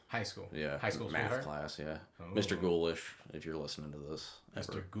school. High school? Yeah. High school math sweetheart? class, yeah. Oh. Mr. Ghoulish, if you're listening to this.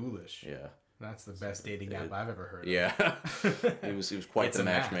 Mr. Ghoulish? Yeah. That's the best dating app I've ever heard of. Yeah. He was quite the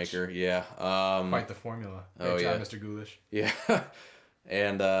matchmaker. Match. Yeah. Quite the formula. Great job, Mr. Ghoulish. Yeah.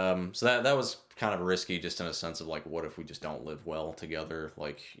 And so that was kind of risky, just in a sense of like, what if we just don't live well together?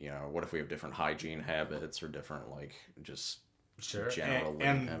 Like, what if we have different hygiene habits or different like just general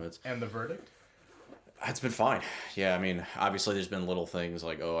living habits? And the verdict? It's been fine. Yeah, I mean, obviously there's been little things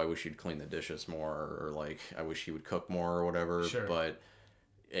like, oh, I wish you'd clean the dishes more, or like, I wish you would cook more or whatever. Sure. But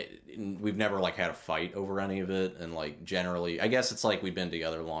we've never like had a fight over any of it. And like generally, I guess it's like we've been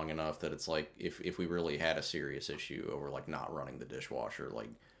together long enough that it's like if we really had a serious issue over like not running the dishwasher, like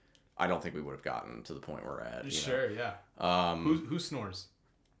I don't think we would have gotten to the point we're at. Sure, yeah. Who snores?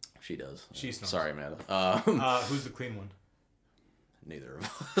 She does. She snores. Sorry, Amanda. Who's the clean one? Neither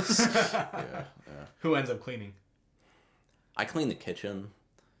of us. Yeah. Who ends up cleaning? I clean the kitchen.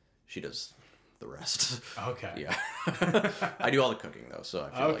 She does the rest. Okay. Yeah. I do all the cooking though, so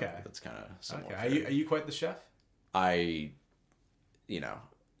I feel like that's kind of similar. Okay. Are you quite the chef?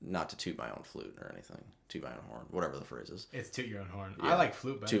 not to toot my own flute or anything. Toot my own horn, whatever the phrase is. It's toot your own horn. Yeah. I like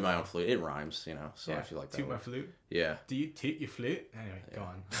flute better. Toot my own flute. It rhymes, you know, so yeah. I feel like that. Toot my flute? Yeah. Do you toot your flute? Anyway, go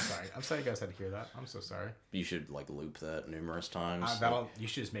on. I'm sorry. I'm sorry you guys had to hear that. I'm so sorry. You should, like, loop that numerous times. You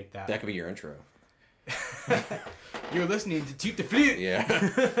should just make that. That could be your intro. You're listening to Toot the Flute. Yeah.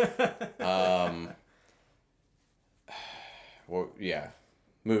 Well, yeah.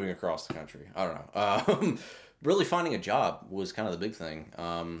 Moving across the country. I don't know. Really finding a job was kind of the big thing.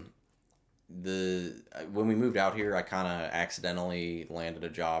 When we moved out here, I kind of accidentally landed a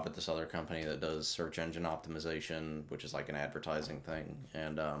job at this other company that does search engine optimization, which is like an advertising thing.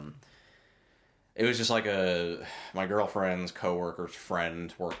 And it was just like my girlfriend's coworker's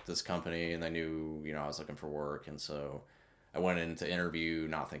friend worked at this company, and they knew, you know, I was looking for work, and so I went in to interview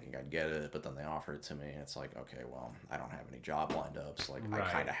not thinking I'd get it, but then they offered it to me, and it's like, okay, well, I don't have any job lined up, so like I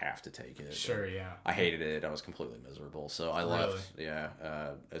kind of have to take it. Sure, yeah. I hated it. I was completely miserable, so I left. Yeah,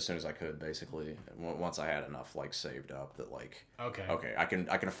 as soon as I could, basically. Once I had enough like saved up that like, okay, I can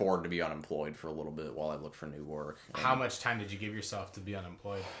afford to be unemployed for a little bit while I look for new work. How much time did you give yourself to be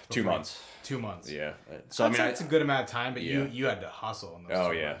unemployed? 2 months. 2 months. Yeah. So it's a good amount of time, but you had to hustle in those 2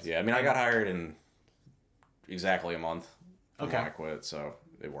 months. Yeah. I mean, I got hired in exactly a month. Okay. When I quit, so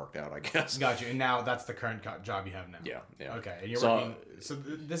it worked out, I guess. Got you. And now that's the current job you have now. Yeah. Okay. And you're working. So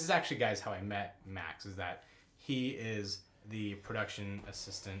this is actually, guys, how I met Max. Is that he is the production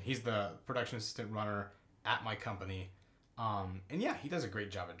assistant. He's the production assistant runner at my company. And yeah, he does a great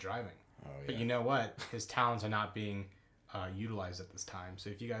job at driving. Oh, yeah. But you know what? His talents are not being utilized at this time.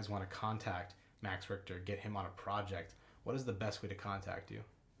 So if you guys want to contact Max Richter, get him on a project, what is the best way to contact you?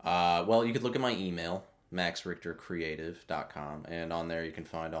 Well, you could look at my email, maxrichtercreative.com, and on there you can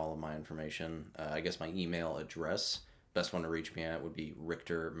find all of my information. I guess my email address, best one to reach me at, would be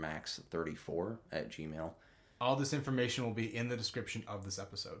richtermax34@gmail. All this information will be in the description of this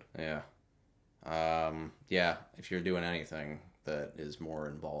episode. Yeah. If you're doing anything that is more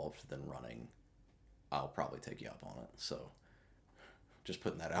involved than running, I'll probably take you up on it. So just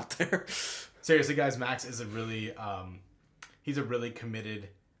putting that out there. Seriously, guys, Max is he's a really committed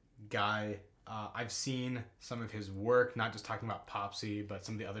guy. I've seen some of his work, not just talking about Popsy, but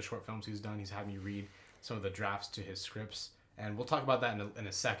some of the other short films he's done. He's had me read some of the drafts to his scripts, and we'll talk about that in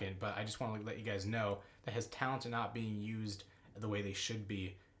a second, but I just want to let you guys know that his talents are not being used the way they should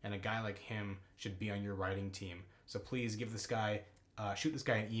be, and a guy like him should be on your writing team. So please give this guy, shoot this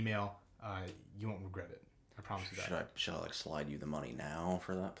guy an email. You won't regret it. I promise you that. Should I like slide you the money now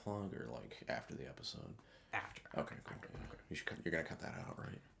for that plug, or like after the episode? After. Okay, cool. Okay. You're gonna cut that out,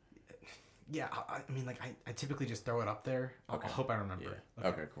 right? Yeah, I mean, like, I typically just throw it up there. Okay. I hope I remember it.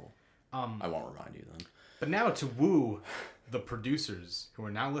 Okay, cool. I won't remind you then. But now to woo the producers who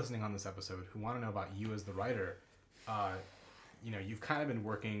are now listening on this episode, who want to know about you as the writer, you've kind of been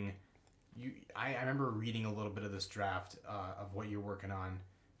working. I remember reading a little bit of this draft of what you're working on.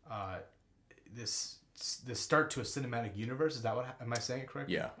 This start to a cinematic universe. Is that what? Am I saying it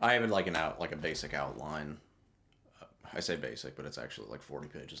correctly? Yeah, I have like a basic outline. I say basic, but it's actually like 40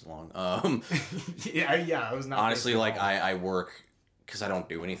 pages long. Yeah, it was not. Honestly, like I work because I don't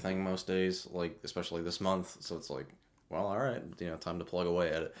do anything most days, like especially this month. So it's like, well, all right, time to plug away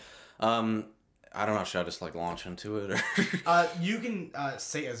at it. I don't know. Should I just like launch into it? Or? You can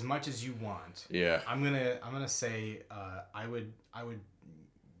say as much as you want. Yeah. I'm gonna say I would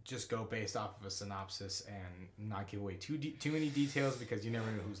just go based off of a synopsis and not give away too many details, because you never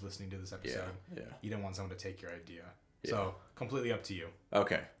know who's listening to this episode. Yeah. You don't want someone to take your idea. Yeah. So completely up to you.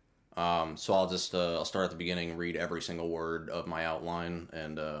 Okay. So I'll just I'll start at the beginning, read every single word of my outline,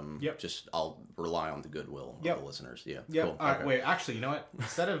 and I'll rely on the goodwill of the listeners. Yeah. Yep. Cool. All right. Wait. Actually, you know what?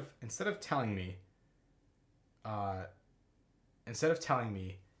 Instead of telling me,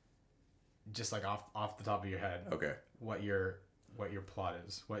 just like off the top of your head, okay, what your plot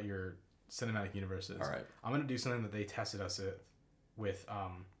is, what your cinematic universe is. All right. I'm gonna do something that they tested us with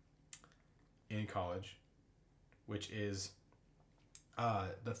in college, which is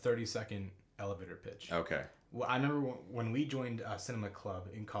the 30-second elevator pitch. Okay. Well, I remember when we joined Cinema Club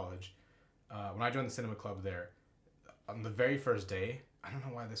in college. When I joined the Cinema Club there, on the very first day, I don't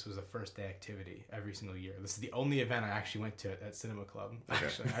know why this was a first day activity every single year. This is the only event I actually went to at Cinema Club. Okay.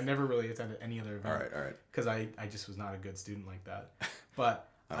 Actually, I never really attended any other event. All right. Because I just was not a good student like that. But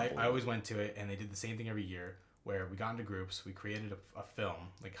I always went to it, and they did the same thing every year, where we got into groups, we created a film,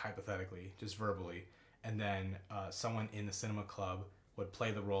 like hypothetically, just verbally, and then someone in the Cinema Club would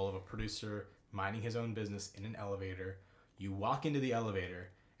play the role of a producer minding his own business in an elevator. You walk into the elevator,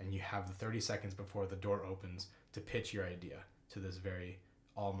 and you have the 30 seconds before the door opens to pitch your idea to this very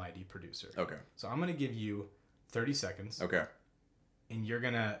almighty producer. Okay. So I'm going to give you 30 seconds. Okay. and you're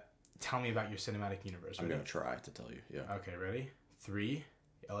going to tell me about your cinematic universe. I'm going to try to tell you, yeah. Okay, ready? 3,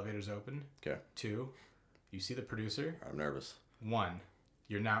 the elevator's open. Okay. 2, you see the producer. I'm nervous. 1,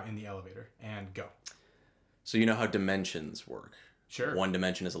 you're now in the elevator, and go. So you know how dimensions work? Sure. 1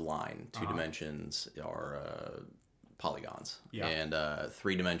 dimension is a line. 2 dimensions are polygons. Yeah. And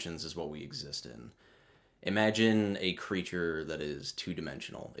 3 dimensions is what we exist in. Imagine a creature that is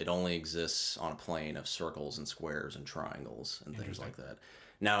 2-dimensional. It only exists on a plane of circles and squares and triangles and things like that.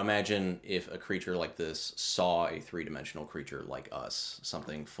 Now imagine if a creature like this saw a 3-dimensional creature like us,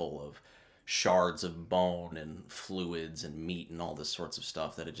 something full of shards of bone and fluids and meat and all this sorts of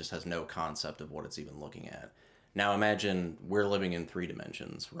stuff that it just has no concept of what it's even looking at. Now imagine we're living in 3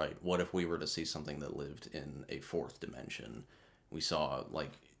 dimensions, right? What if we were to see something that lived in a 4th dimension? We saw,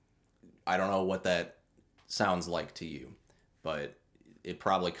 like, I don't know what that sounds like to you, but it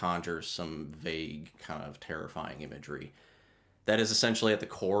probably conjures some vague kind of terrifying imagery. That is essentially at the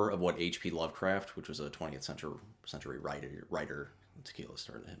core of what H.P. Lovecraft, which was a 20th century writer, tequila's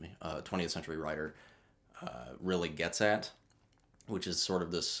starting to hit me, 20th century writer, really gets at, which is sort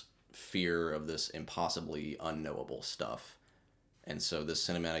of this fear of this impossibly unknowable stuff. And so this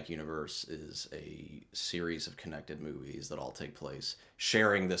cinematic universe is a series of connected movies that all take place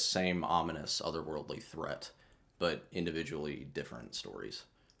sharing this same ominous otherworldly threat, but individually different stories.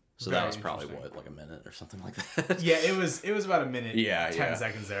 So that was probably what, like a minute or something like that. Yeah, it was about a minute, 10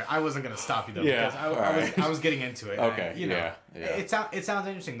 seconds there. I wasn't gonna stop you though because I was getting into it. Okay, It sounds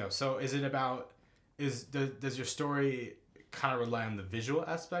interesting though. So is it about does your story kind of rely on the visual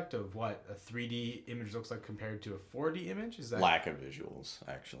aspect of what a 3D image looks like compared to a 4D image? Is that lack of visuals,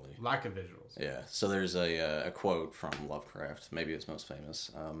 actually? Lack of visuals. Yeah. So there's a quote from Lovecraft, maybe it's most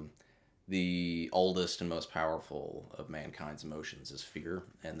famous. The oldest and most powerful of mankind's emotions is fear,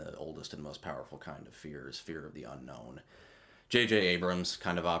 and the oldest and most powerful kind of fear is fear of the unknown. J.J. Abrams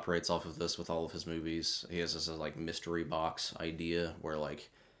kind of operates off of this with all of his movies. He has this like mystery box idea where like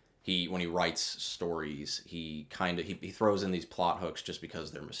when he writes stories, he throws in these plot hooks just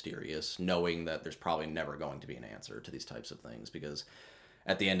because they're mysterious, knowing that there's probably never going to be an answer to these types of things, because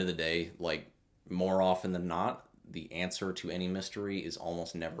at the end of the day, like more often than not, the answer to any mystery is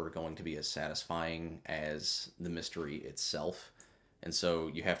almost never going to be as satisfying as the mystery itself. And so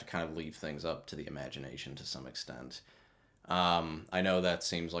you have to kind of leave things up to the imagination to some extent. I know that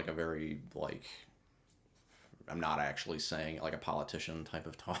seems like a very, like, I'm not actually saying it like a politician type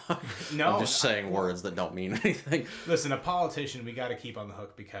of talk. No. I'm just saying words that don't mean anything. Listen, a politician, we got to keep on the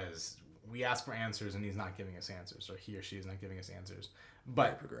hook because we ask for answers and he's not giving us answers, or he or she is not giving us answers. But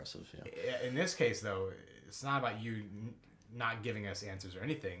very progressive, yeah. In this case, though, it's not about you not giving us answers or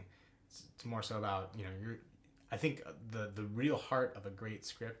anything. It's more so about, I think the real heart of a great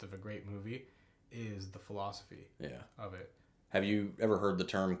script, of a great movie, is the philosophy of it. Have you ever heard the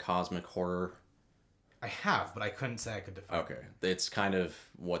term cosmic horror? I have, but I couldn't say I could define it. Okay. It's kind of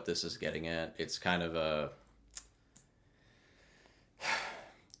what this is getting at. It's kind of a...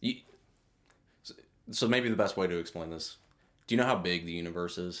 So maybe the best way to explain this. Do you know how big the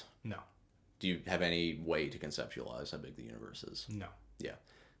universe is? No. Do you have any way to conceptualize how big the universe is? No. Yeah.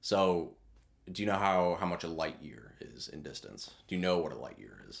 So, do you know how much a light year is in distance? Do you know what a light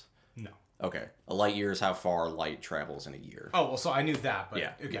year is? No. Okay. A light year is how far light travels in a year. Oh, well, so I knew that, but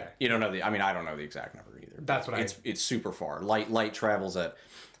yeah. Okay. Yeah. You don't know I don't know the exact number either. That's what It's super far. Light travels at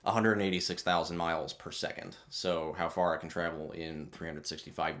 186,000 miles per second. So, how far it can travel in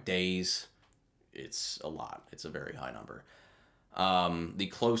 365 days, it's a lot. It's a very high number. The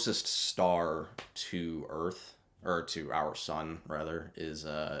closest star to Earth, or to our sun, rather, is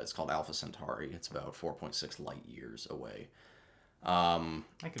it's called Alpha Centauri. It's about 4.6 light years away. I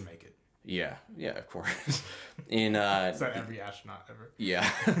can make it. Yeah, of course. In it's not every astronaut ever. Yeah.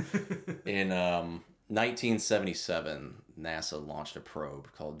 In 1977, NASA launched a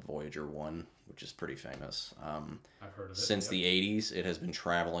probe called Voyager 1, which is pretty famous. I've heard of it. Since the 80s, it has been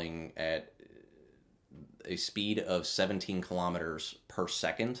traveling at a speed of 17 kilometers per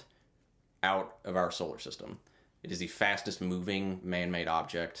second out of our solar system. It is the fastest moving man-made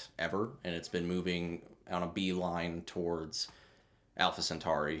object ever, and it's been moving on a beeline towards Alpha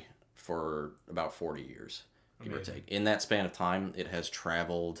Centauri for about 40 years, give or take. In that span of time, it has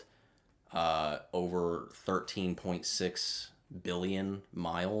traveled over 13.6 billion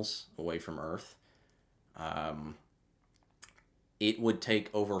miles away from Earth. It would take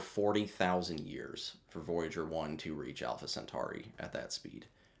over 40,000 years for Voyager 1 to reach Alpha Centauri at that speed.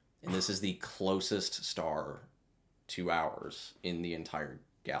 And this is the closest star to ours in the entire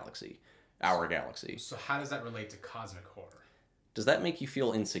galaxy. Our galaxy. So how does that relate to cosmic horror? Does that make you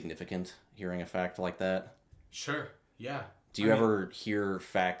feel insignificant, hearing a fact like that? Sure, yeah. Do you ever hear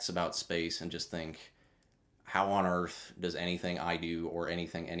facts about space and just think, how on earth does anything I do or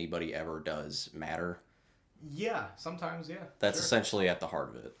anything anybody ever does matter? Yeah, sometimes, yeah. That's essentially at the heart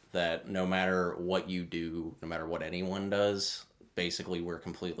of it. That no matter what you do, no matter what anyone does, basically we're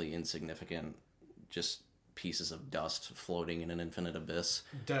completely insignificant, just pieces of dust floating in an infinite abyss.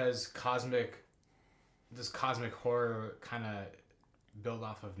 Does cosmic horror kind of build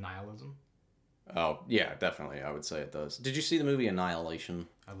off of nihilism? Oh, yeah, definitely. I would say it does. Did you see the movie Annihilation?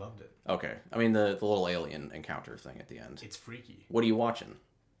 I loved it. Okay. I mean, the little alien encounter thing at the end. It's freaky. What are you watching?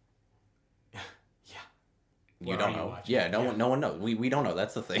 You don't know. Yeah, no one knows. We don't know.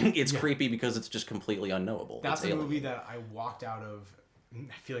 That's the thing. It's creepy because it's just completely unknowable. That's a movie that I walked out of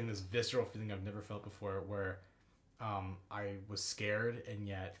feeling this visceral feeling I've never felt before, where I was scared and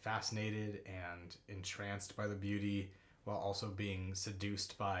yet fascinated and entranced by the beauty, while also being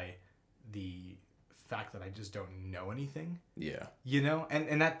seduced by the fact that I just don't know anything. Yeah. You know?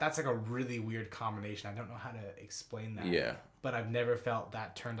 And that's like a really weird combination. I don't know how to explain that. Yeah. But I've never felt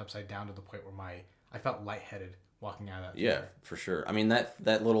that turned upside down to the point where I felt lightheaded walking out of that theater. Yeah, for sure. I mean, that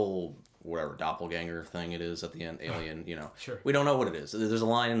little, whatever, doppelganger thing it is at the end, alien, Sure. We don't know what it is. There's a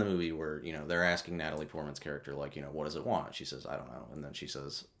line in the movie where, they're asking Natalie Portman's character, like, what does it want? She says, I don't know. And then she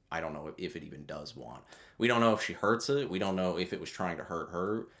says, I don't know if it even does want. We don't know if she hurts it. We don't know if it was trying to hurt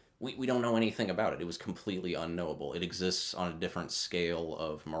her. We don't know anything about it. It was completely unknowable. It exists on a different scale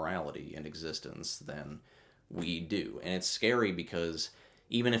of morality and existence than we do. And it's scary because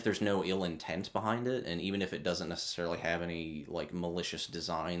even if there's no ill intent behind it, and even if it doesn't necessarily have any like malicious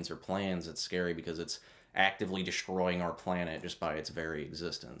designs or plans, it's scary because it's actively destroying our planet just by its very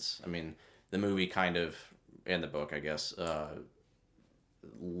existence. I mean, the movie kind of, and the book, I guess,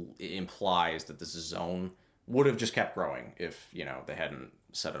 implies that this zone would have just kept growing if, they hadn't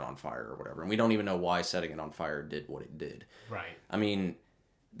set it on fire or whatever. And we don't even know why setting it on fire did what it did. Right. I mean,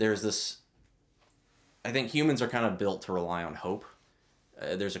 there's this, I think humans are kind of built to rely on hope.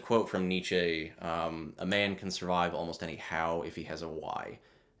 There's a quote from Nietzsche, a man can survive almost any how if he has a why.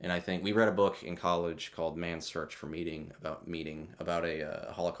 And I think we read a book in college called Man's Search for Meaning about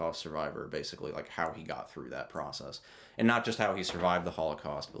a Holocaust survivor, basically like how he got through that process. And not just how he survived the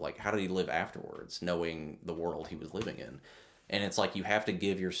Holocaust, but like how did he live afterwards, knowing the world he was living in. And it's like you have to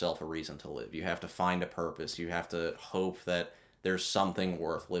give yourself a reason to live. You have to find a purpose. You have to hope that there's something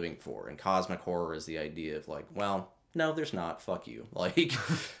worth living for. And cosmic horror is the idea of like, well, no, there's not. Fuck you. Like,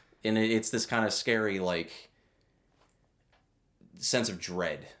 and it's this kind of scary, like, sense of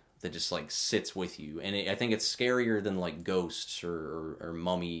dread that just, like, sits with you. And I think it's scarier than, like, ghosts or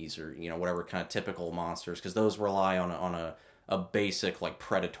mummies or, whatever kind of typical monsters. Because those rely on a basic, like,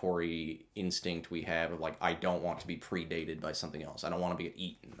 predatory instinct we have of, like, I don't want to be predated by something else. I don't want to be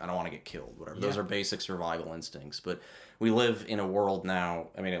eaten. I don't want to get killed, whatever. Yeah. Those are basic survival instincts. But we live in a world now,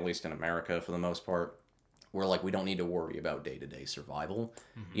 I mean, at least in America for the most part, where like we don't need to worry about day-to-day survival,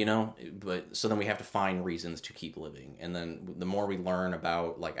 but so then we have to find reasons to keep living. And then the more we learn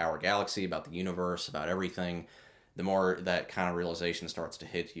about like our galaxy, about the universe, about everything, the more that kind of realization starts to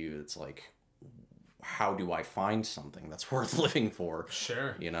hit you. It's like, how do I find something that's worth living for?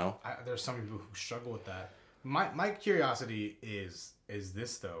 Sure. There's some people who struggle with that. My curiosity is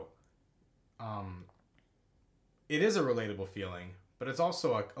this though. It is a relatable feeling, but it's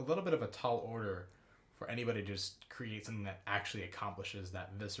also a little bit of a tall order for anybody to just create something that actually accomplishes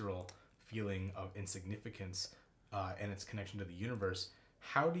that visceral feeling of insignificance and its connection to the universe.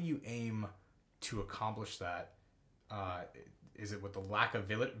 How do you aim to accomplish that? Is it with the lack of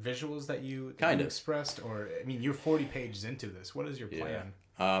visuals that you expressed? Or, I mean, you're 40 pages into this. What is your plan?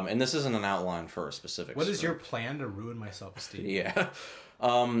 Yeah. And this isn't an outline for a specific What is your plan to ruin my self-esteem? Yeah.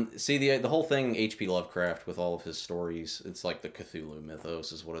 See, the whole thing, H.P. Lovecraft, with all of his stories, it's like the Cthulhu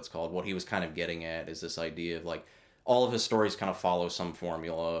mythos is what it's called. What he was kind of getting at is this idea of, like, all of his stories kind of follow some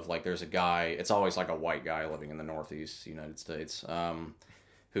formula of, like, there's a guy, it's always, like, a white guy living in the Northeast United States,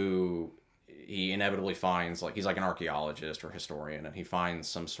 who he inevitably finds, like, he's like an archaeologist or historian, and he finds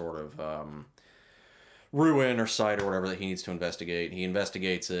some sort of ruin or site or whatever that he needs to investigate. He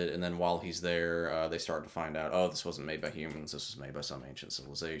investigates it, and then while he's there, they start to find out, oh, this wasn't made by humans, this was made by some ancient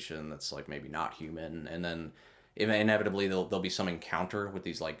civilization that's, like, maybe not human. And then inevitably there'll be some encounter with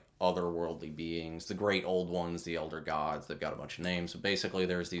these, like, otherworldly beings, the great old ones, the elder gods. They've got a bunch of names, but basically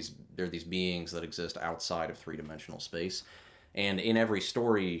there are these beings that exist outside of three-dimensional space. And in every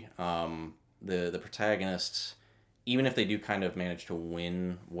story, the protagonists, even if they do kind of manage to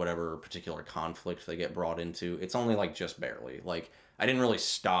win whatever particular conflict they get brought into, it's only like just barely. Like, I didn't really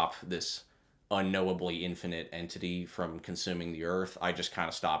stop this unknowably infinite entity from consuming the earth. I just kind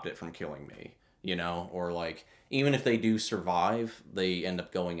of stopped it from killing me. you know, or like even if they do survive, they end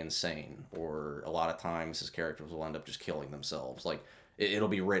up going insane, or a lot of times his characters will end up just killing themselves. Like it'll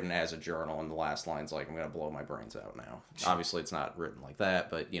be written as a journal, and the last line's like, "I'm gonna blow my brains out now." Obviously, it's not written like that,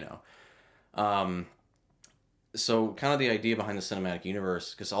 but you know. So kind of the idea behind the cinematic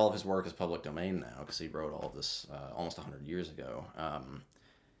universe, because all of his work is public domain now, because he wrote all of this almost 100 years ago,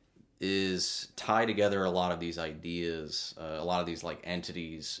 is tie together a lot of these ideas, a lot of these like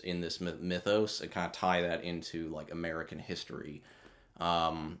entities in this mythos, and kind of tie that into like American history,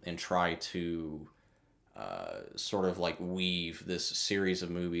 and try to sort of like weave this series of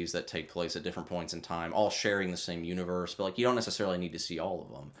movies that take place at different points in time, all sharing the same universe, but like you don't necessarily need to see all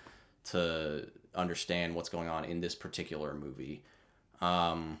of them to understand what's going on in this particular movie,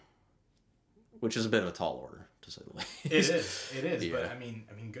 which is a bit of a tall order, to say the least. It is. Yeah. But I mean,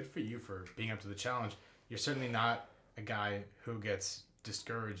 good for you for being up to the challenge. You're certainly not a guy who gets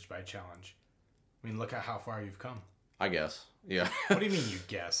discouraged by challenge. I mean, look at how far you've come. I guess. Yeah. What do you mean you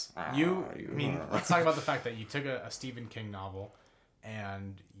guess? Let's talk about the fact that you took a Stephen King novel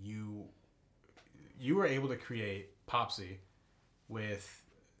and you were able to create Popsy with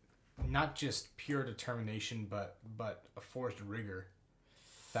not just pure determination, but a forced rigor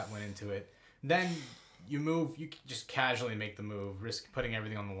that went into it. Then you just casually make the move, risk putting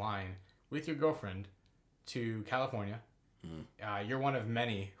everything on the line with your girlfriend to California. You're one of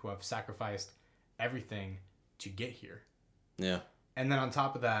many who have sacrificed everything to get here. Yeah. And then on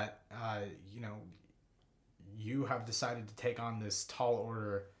top of that, you have decided to take on this tall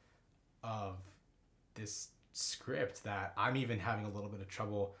order of this script that I'm even having a little bit of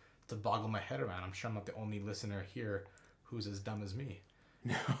trouble to boggle my head around. I'm sure I'm not the only listener here who's as dumb as me.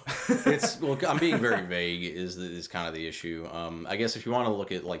 No, I'm being very vague is kind of the issue. I guess if you want to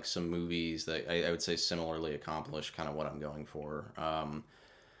look at like some movies that I would say similarly accomplished kind of what I'm going for.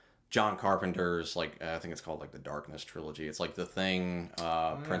 John Carpenter's like I think it's called like the Darkness trilogy. It's like The Thing,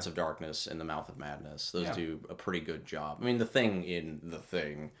 Prince of Darkness, and The Mouth of Madness. Those do a pretty good job. I mean, The Thing in The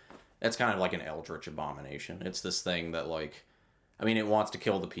Thing, that's kind of like an eldritch abomination. It's this thing that like, I mean, it wants to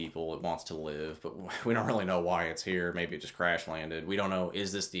kill the people, it wants to live, but we don't really know why it's here. Maybe it just crash landed. We don't know,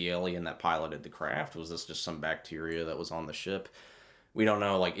 is this the alien that piloted the craft? Was this just some bacteria that was on the ship? We don't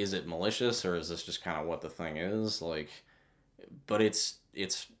know, like, is it malicious, or is this just kind of what the thing is? Like, but it's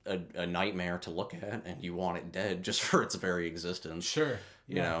a nightmare to look at, and you want it dead just for its very existence. Sure.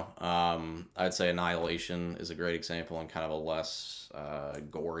 Yeah. You know, I'd say Annihilation is a great example in kind of a less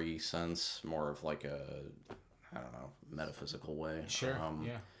gory sense, more of like a, I don't know, metaphysical way. Sure.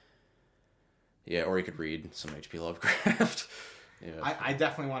 Yeah, or you could read some H.P. Lovecraft. Yeah. I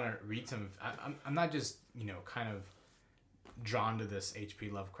definitely want to read some. I'm not just kind of drawn to this H.P.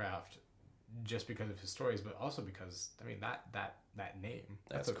 Lovecraft just because of his stories, but also because I mean that name.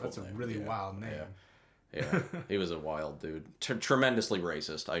 That's a really wild name. Yeah, he was a wild dude. Tremendously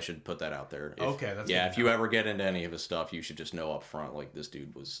racist. I should put that out there. If you ever get into any of his stuff, you should just know up front, like, this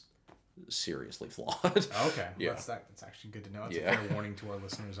dude was seriously flawed. Okay. Yeah. Well, that's actually good to know. It's a fair warning to our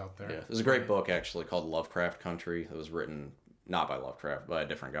listeners out there. Yeah. There's a great book, actually, called Lovecraft Country. That was written, not by Lovecraft, by a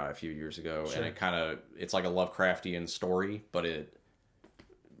different guy a few years ago. Sure. And it's like a Lovecraftian story, but it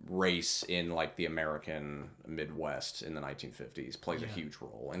race in like the American Midwest in the 1950s plays a huge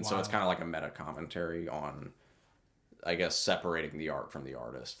role, and so it's kind of like a meta commentary on, I guess, separating the art from the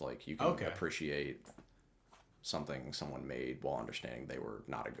artist. Like you can appreciate something someone made while understanding they were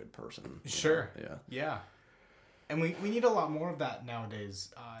not a good person. Sure. Yeah. And we need a lot more of that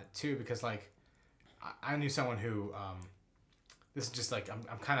nowadays too, because like I knew someone who this is just like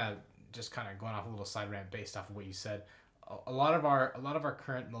I'm kind of going off a little side rant based off of what you said. A lot of our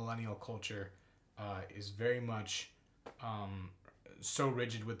current millennial culture is very much so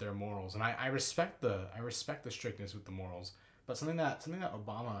rigid with their morals, and I respect the strictness with the morals. But something that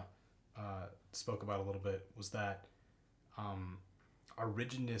Obama spoke about a little bit was that our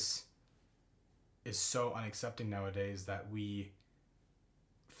rigidness is so unaccepting nowadays that we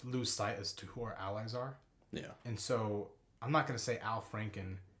lose sight as to who our allies are. Yeah. And so I'm not going to say Al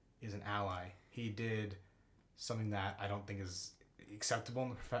Franken is an ally. He did something that I don't think is acceptable in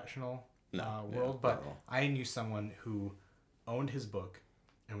the professional world, but I knew someone who owned his book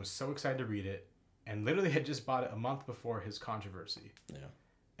and was so excited to read it, and literally had just bought it a month before his controversy. Yeah.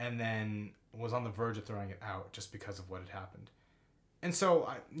 And then was on the verge of throwing it out just because of what had happened. And so,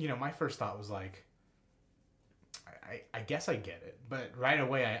 my first thought was like, I guess I get it. But right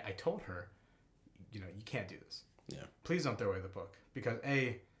away, I told her, you can't do this. Yeah. Please don't throw away the book. Because,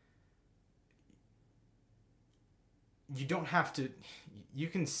 you don't have to, you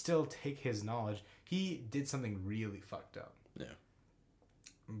can still take his knowledge. He did something really fucked up. Yeah.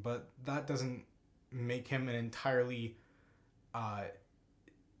 but that doesn't make him an entirely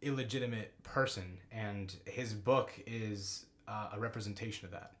illegitimate person. And his book is a representation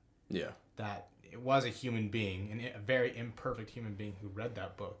of that. Yeah. That it was a human being, and a very imperfect human being who read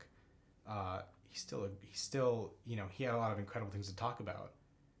that book. He's still, you know, he had a lot of incredible things to talk about,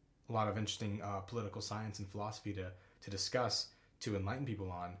 a lot of interesting political science and philosophy to discuss, to enlighten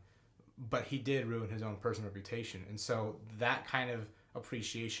people on. But he did ruin his own personal reputation, and so that kind of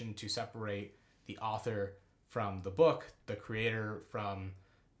appreciation to separate the author from the book, the creator from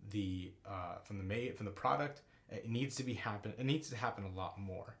the product, it needs to happen. It needs to happen a lot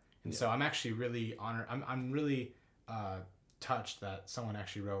more. And so I'm actually really honored. I'm really touched that someone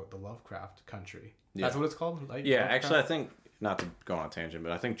actually wrote the Lovecraft Country. Yeah. That's what it's called? Like, yeah, Lovecraft? actually, I think, not to go on a tangent,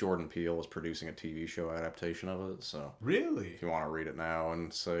 but I think Jordan Peele is producing a TV show adaptation of it. So Really? if you want to read it now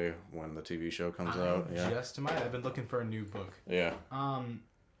and say when the TV show comes out. Yeah. Just to mind, I've been looking for a new book. Yeah.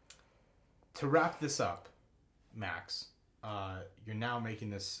 To wrap this up, Max, you're now making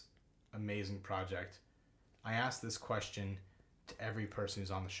this amazing project. I asked this question to every person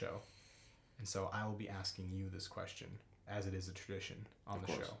who's on the show. And so I will be asking you this question, as it is a tradition on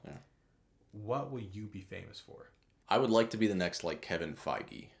the show. Yeah. What will you be famous for? I would like to be the next, like, Kevin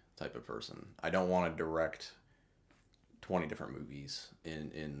Feige type of person. I don't want to direct 20 different movies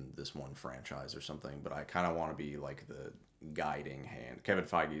in this one franchise or something, but I kind of want to be, like, the guiding hand. Kevin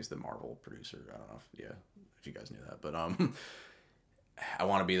Feige is the Marvel producer. I don't know if you guys knew that, but I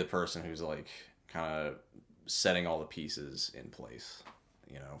want to be the person who's, like, kind of setting all the pieces in place,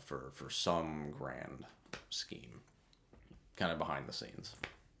 you know, for some grand scheme, kind of behind the scenes.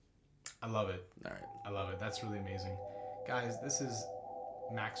 I love it. All right. I love it. That's really amazing. Guys, this is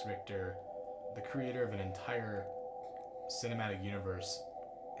Max Richter, the creator of an entire cinematic universe.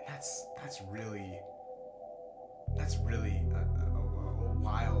 And that's really a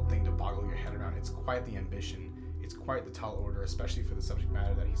wild thing to boggle your head around. It's quite the ambition. It's quite the tall order, especially for the subject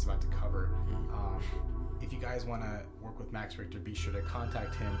matter that he's about to cover. If you guys want to work with Max Richter, be sure to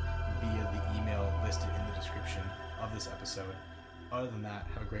contact him via the email listed in the description of this episode. Other than that,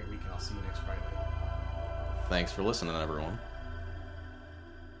 have a great week, and I'll see you next Friday. Thanks for listening, everyone.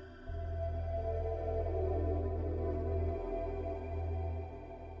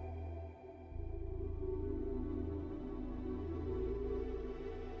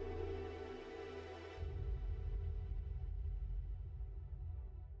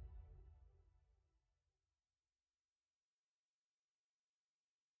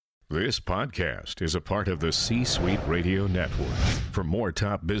 This podcast is a part of the C-Suite Radio Network. For more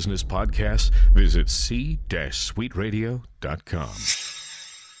top business podcasts, visit c-suiteradio.com.